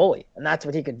midfield bully, and that's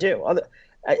what he could do.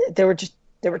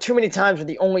 There were too many times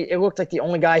where it looked like the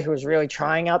only guy who was really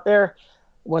trying out there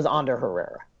was Ander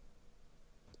Herrera.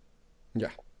 Yeah.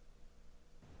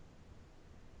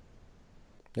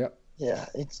 Yep. Yeah,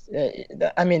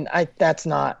 that's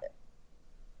not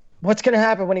what's going to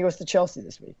happen when he goes to Chelsea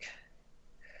this week.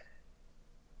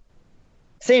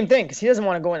 Same thing, because he doesn't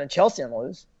want to go into Chelsea and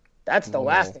lose. That's the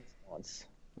last thing he wants.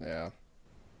 Yeah.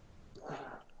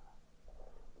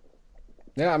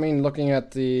 Yeah, looking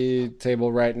at the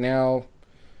table right now,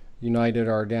 United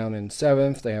are down in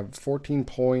 7th. They have 14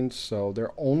 points, so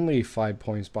they're only 5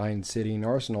 points behind City and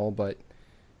Arsenal. But,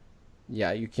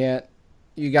 yeah, you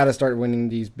got to start winning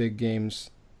these big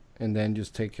games and then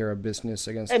just take care of business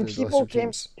against the lesser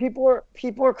teams. People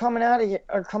are coming out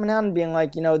and being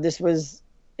like,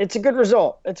 it's a good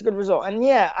result. It's a good result. And,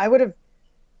 yeah, I would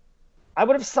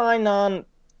have signed on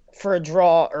for a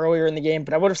draw earlier in the game,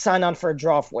 but I would have signed on for a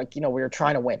draw if, we were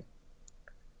trying to win.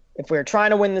 If we were trying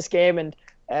to win this game and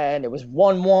it was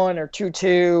 1-1 or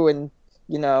 2-2 and,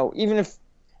 even if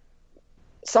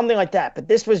something like that. But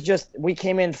this was just, we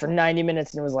came in for 90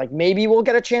 minutes and it was like, maybe we'll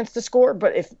get a chance to score,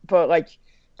 but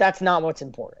that's not what's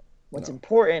important. What's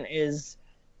important is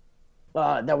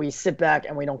that we sit back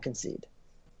and we don't concede.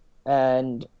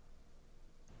 And,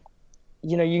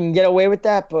 you can get away with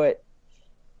that, but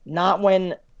not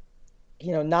when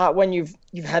you've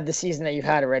had the season that you've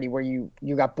had already, where you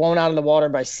got blown out of the water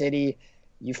by City.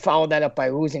 You followed that up by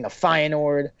losing to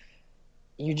Feyenoord.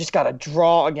 You just got a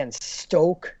draw against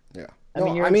Stoke. Yeah.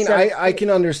 I can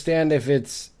understand if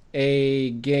it's a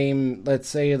game, let's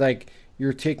say, like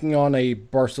you're taking on a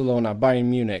Barcelona, Bayern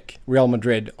Munich, Real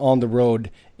Madrid on the road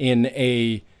in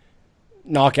a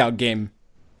knockout game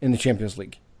in the Champions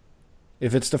League.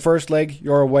 If it's the first leg,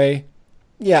 you're away.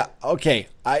 Yeah, okay.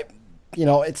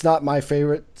 It's not my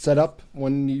favorite setup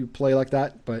when you play like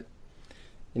that, but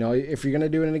if you're going to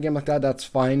do it in a game like that, that's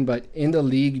fine. But in the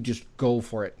league, just go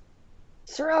for it.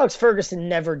 Sir Alex Ferguson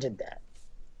never did that.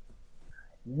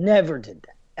 Never did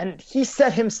that. And he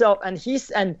set himself,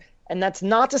 and that's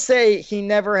not to say he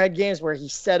never had games where he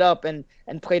set up and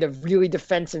played a really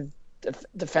defensive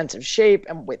shape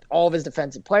and with all of his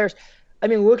defensive players.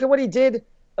 Look at what he did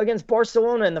against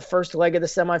Barcelona in the first leg of the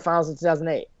semifinals in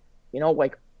 2008.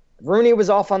 Rooney was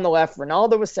off on the left.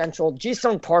 Ronaldo was central.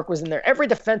 Ji-Sung Park was in there. Every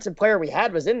defensive player we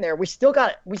had was in there. We still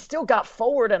got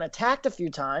forward and attacked a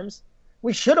few times.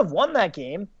 We should have won that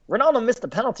game. Ronaldo missed the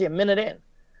penalty a minute in.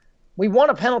 We won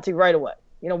a penalty right away.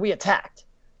 We attacked.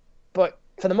 But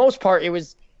for the most part, it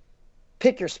was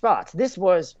pick your spots. This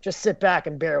was just sit back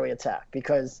and barely attack,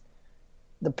 because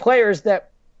the players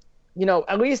that,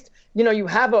 at least, you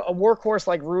have a workhorse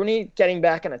like Rooney getting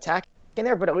back and attacking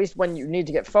there, but at least when you need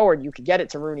to get forward, you can get it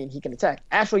to Rooney and he can attack.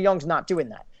 Ashley Young's not doing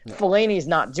that. No. Fellaini's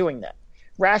not doing that.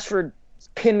 Rashford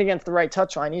pinned against the right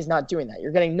touchline. He's not doing that.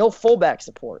 You're getting no fullback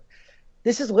support.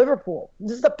 This is Liverpool.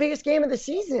 This is the biggest game of the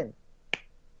season.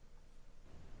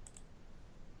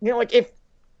 Like if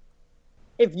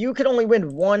you could only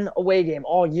win one away game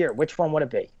all year, which one would it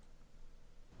be?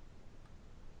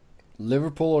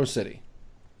 Liverpool or City?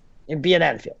 It'd be at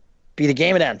Anfield. Be the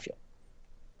game at Anfield,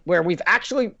 where we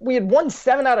had won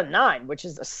 7 out of 9, which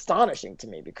is astonishing to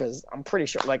me, because I'm pretty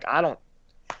sure,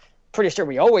 pretty sure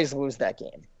we always lose that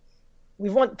game.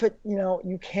 We've won, but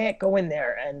you can't go in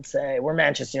there and say we're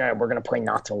Manchester United, we're going to play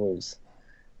not to lose.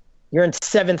 You're in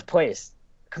 7th place.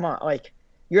 Come on,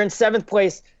 you're in 7th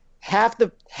place. Half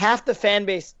the fan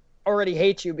base already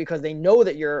hates you because they know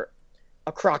that you're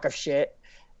a crock of shit,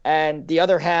 and the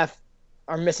other half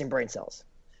are missing brain cells.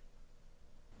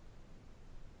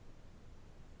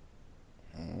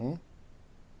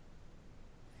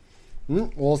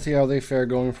 We'll see how they fare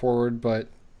going forward, but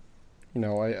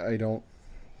I don't.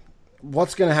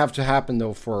 What's going to have to happen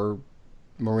though for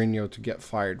Mourinho to get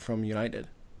fired from United?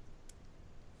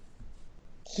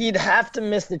 He'd have to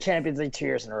miss the Champions League 2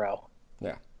 years in a row.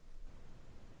 Yeah.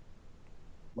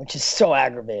 Which is so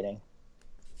aggravating.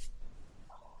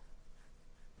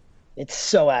 It's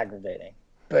so aggravating,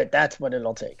 but that's what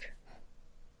it'll take.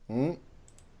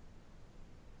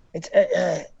 It's,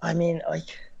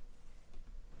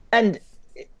 and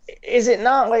is it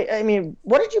not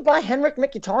what did you buy Henrik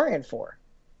Mkhitaryan for?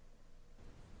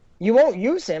 You won't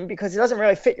use him because he doesn't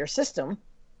really fit your system.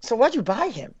 So why'd you buy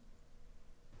him?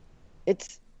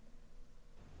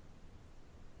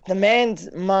 The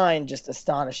man's mind just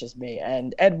astonishes me.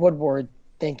 And Ed Woodward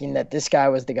thinking that this guy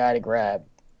was the guy to grab.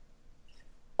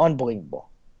 Unbelievable.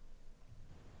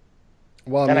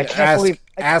 Well,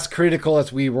 as critical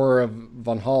as we were of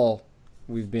Van Gaal,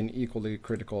 we've been equally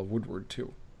critical of Woodward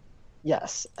too.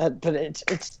 Yes, but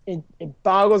it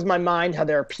boggles my mind how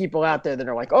there are people out there that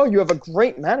are like, "Oh, you have a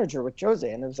great manager with Jose,"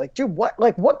 and it was like, dude,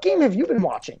 what game have you been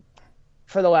watching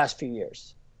for the last few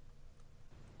years?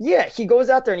 Yeah, he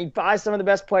goes out there and he buys some of the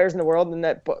best players in the world,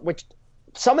 and which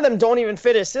some of them don't even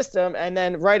fit his system, and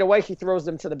then right away he throws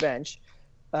them to the bench.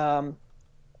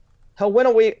 He'll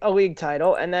win a league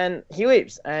title, and then he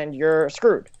leaves, and you're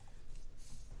screwed.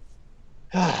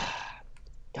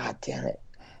 God damn it.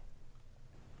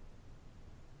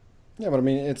 Yeah, but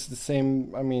it's the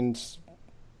same.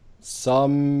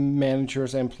 Some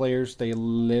managers and players, they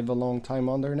live a long time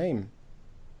on their name.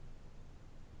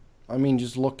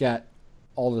 Just look at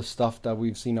all the stuff that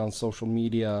we've seen on social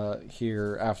media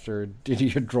here after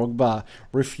Didier Drogba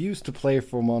refused to play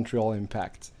for Montreal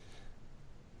Impact.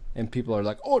 And people are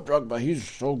like, "Oh, Drogba, he's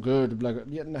so good."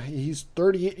 He's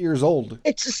 38 years old.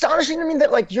 It's astonishing to me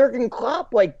that Jurgen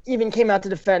Klopp even came out to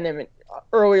defend him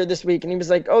earlier this week, and he was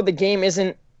like, "Oh, the game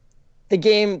hasn't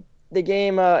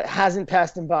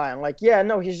passed him by." I'm like, "Yeah,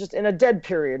 no, he's just in a dead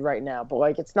period right now."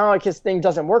 But it's not like his thing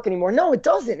doesn't work anymore. No, it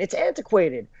doesn't. It's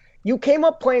antiquated. You came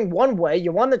up playing one way.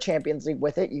 You won the Champions League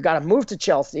with it. You got to move to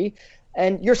Chelsea,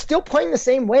 and you're still playing the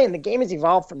same way, and the game has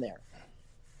evolved from there.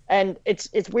 And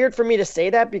it's weird for me to say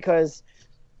that because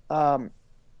I'm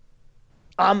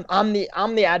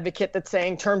the advocate that's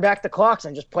saying turn back the clocks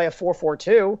and just play a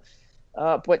 4-4-2.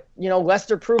 But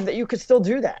Leicester proved that you could still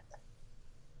do that.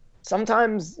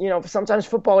 Sometimes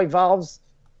football evolves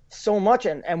so much,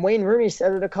 and Wayne Rooney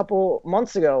said it a couple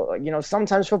months ago.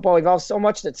 Sometimes football evolves so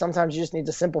much that sometimes you just need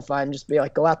to simplify and just be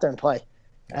like, go out there and play,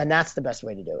 and that's the best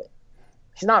way to do it.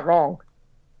 He's not wrong.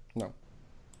 No.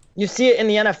 You see it in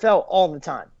the NFL all the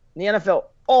time. In the NFL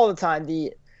all the time,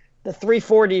 the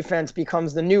 3-4 defense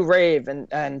becomes the new rave,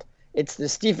 and it's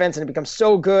this defense, and it becomes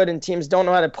so good, and teams don't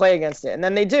know how to play against it, and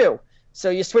then they do. So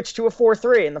you switch to a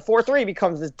 4-3, and the 4-3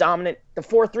 becomes this dominant. The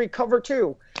 4-3 cover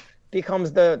 2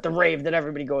 becomes the rave that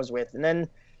everybody goes with, and then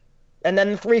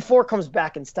the 3-4 comes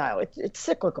back in style. It's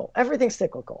cyclical. Everything's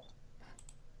cyclical.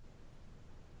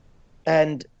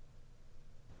 And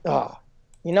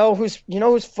you know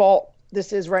whose fault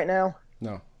this is right now?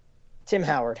 No. Tim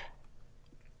Howard.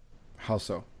 How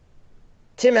so?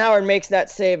 Tim Howard makes that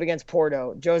save against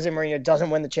Porto. Jose Mourinho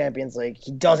doesn't win the Champions League.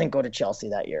 He doesn't go to Chelsea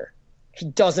that year. He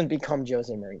doesn't become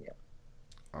Jose Mourinho.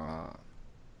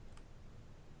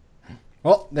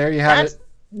 Well, there you have it.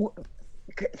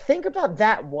 Think about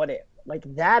that what if.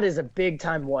 That is a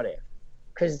big-time what if.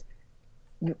 Because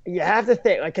you have to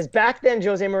think, because back then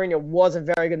Jose Mourinho was a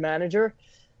very good manager.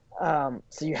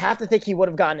 So you have to think he would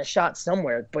have gotten a shot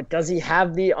somewhere, but does he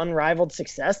have the unrivaled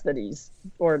success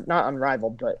or not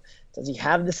unrivaled, but does he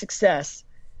have the success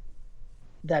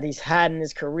that he's had in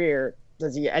his career?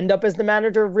 Does he end up as the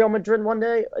manager of Real Madrid one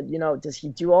day? Does he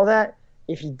do all that?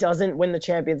 If he doesn't win the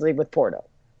Champions League with Porto,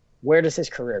 where does his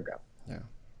career go? Yeah.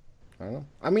 I don't know.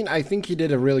 I mean, I think he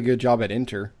did a really good job at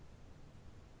Inter.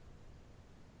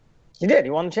 He did.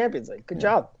 He won the Champions League. Good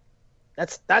job.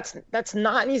 That's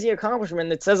not an easy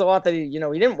accomplishment. It says a lot that he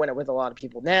didn't win it with a lot of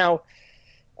people. Now,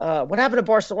 what happened to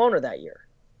Barcelona that year?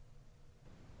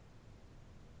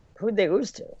 Who did they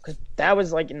lose to? Because that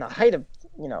was like in the height of,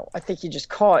 I think he just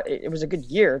caught. It was a good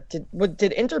year.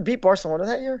 Did Inter beat Barcelona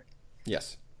that year?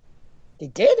 Yes. They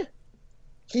did?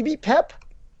 He beat Pep?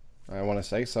 I want to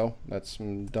say so. Let's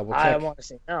double check. I want to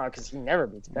say no, because he never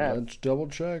beats Pep. Let's double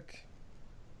check.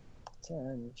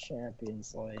 10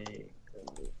 Champions League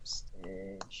group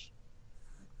stage.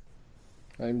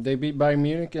 They beat Bayern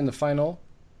Munich in the final.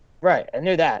 Right, I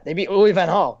knew that. They beat Louis van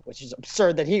Gaal, which is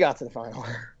absurd that he got to the final.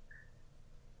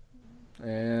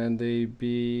 And they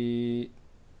beat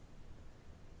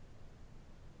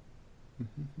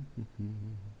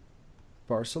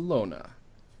Barcelona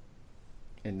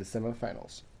in the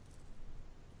semifinals.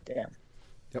 Damn.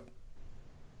 Yep.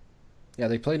 Yeah,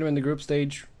 they played them in the group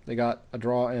stage. They got a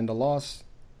draw and a loss.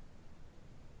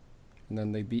 And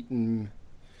then they beat them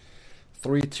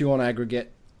 3-2 on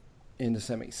aggregate in the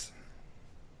semis.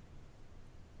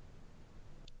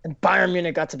 And Bayern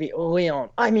Munich got to beat Lyon.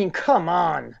 I mean, come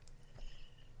on.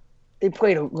 They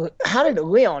played. How did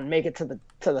Lyon make it to the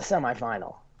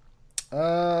semifinal?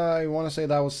 I want to say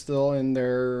that was still in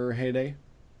their heyday,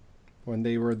 when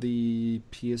they were the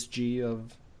PSG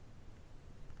of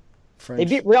French They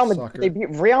beat Real soccer. They beat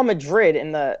Real Madrid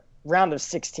in the round of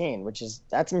 16,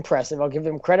 that's impressive. I'll give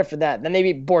them credit for that. Then they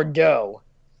beat Bordeaux,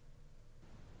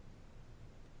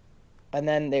 and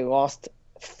then they lost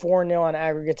 4-0 on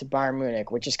aggregate to Bayern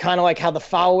Munich, which is kind of like how the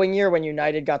following year when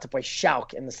United got to play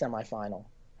Schalke in the semifinal.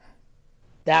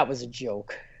 That was a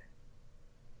joke.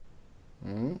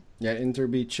 Mm-hmm. Yeah, Inter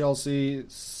beat Chelsea,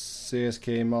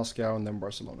 CSK Moscow, and then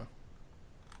Barcelona.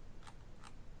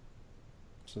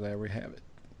 So there we have it.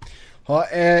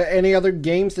 Any other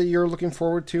games that you're looking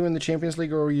forward to in the Champions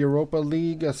League or Europa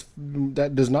League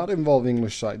that does not involve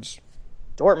English sides?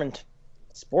 Dortmund,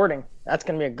 Sporting. That's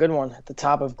going to be a good one at the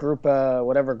top of group,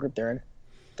 whatever group they're in.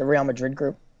 The Real Madrid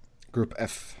group. Group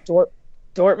F.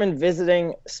 Dortmund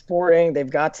visiting Sporting. They've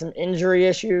got some injury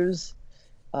issues,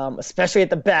 especially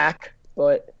at the back.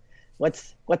 But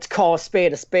let's call a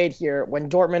spade here. When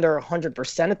Dortmund are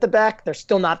 100% at the back, they're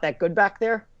still not that good back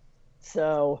there.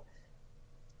 So,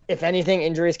 if anything,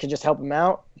 injuries could just help them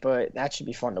out. But that should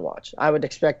be fun to watch. I would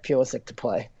expect Pulisic to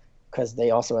play because they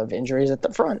also have injuries at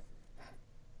the front.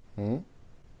 Mm-hmm.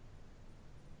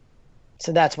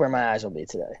 So that's where my eyes will be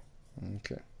today.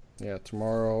 Okay. Yeah,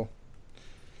 tomorrow.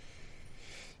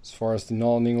 As far as the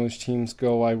non-English teams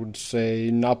go, I would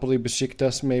say Napoli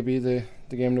Besiktas maybe the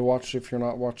game to watch if you're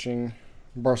not watching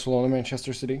Barcelona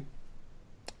Manchester City.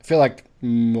 I feel like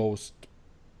most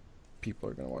people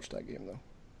are going to watch that game though.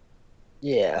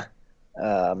 Yeah.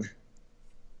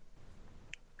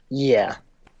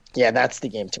 Yeah, that's the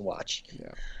game to watch.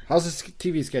 Yeah. How's the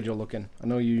TV schedule looking? I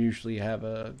know you usually have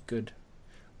a good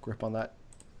grip on that.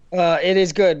 It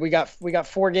is good. We got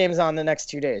 4 games on the next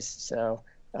 2 days. So,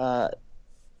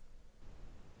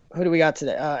 who do we got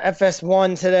today?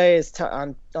 FS1 today is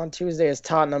on Tuesday is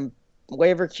Tottenham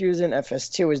Leverkusen.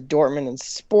 FS2 is Dortmund and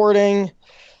Sporting.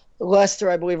 Leicester,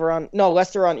 I believe,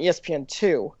 Leicester on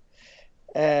ESPN2.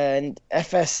 And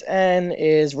FSN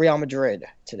is Real Madrid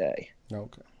today.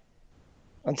 Okay.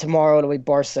 And tomorrow it'll be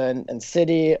Barca and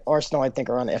City. Arsenal, I think,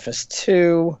 are on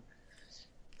FS2.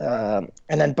 And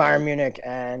then Bayern Munich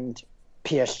and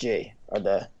PSG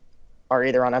are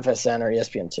either on FSN or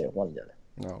ESPN2, one or the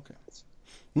other. Okay.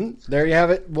 There you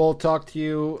have it. We'll talk to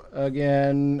you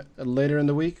again later in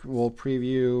the week. We'll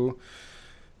preview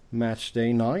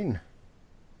Matchday 9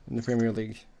 in the Premier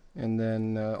League. And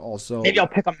then also... Maybe I'll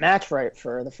pick a match right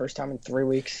for the first time in 3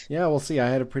 weeks. Yeah, we'll see. I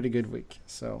had a pretty good week.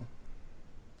 So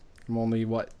I'm only,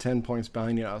 10 points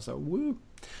behind you now. So, woo!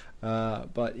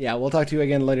 But yeah, we'll talk to you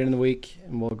again later in the week,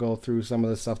 and we'll go through some of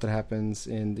the stuff that happens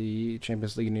in the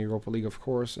Champions League and the Europa League, of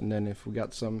course. And then if we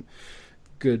got some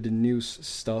good news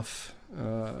stuff,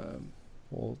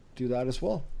 we'll do that as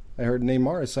well. I heard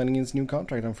Neymar is signing his new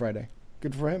contract on Friday.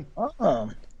 Good for him. Oh,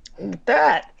 look at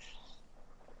that.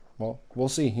 Well, we'll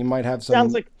see. He might have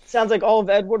some... Sounds like all of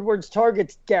Ed Woodward's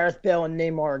targets, Gareth Bale and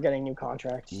Neymar, are getting new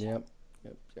contracts. Yep.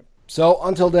 So,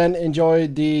 until then, enjoy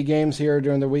the games here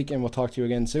during the week, and we'll talk to you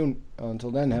again soon.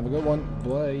 Until then, have a good one.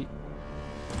 Bye.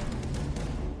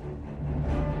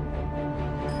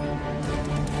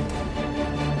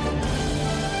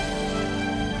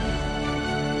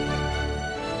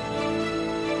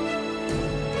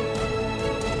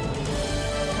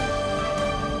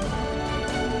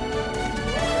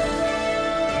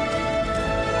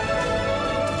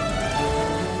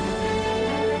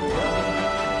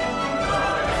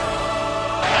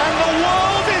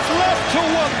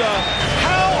 wonder,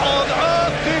 how on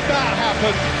earth did that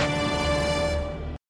happen?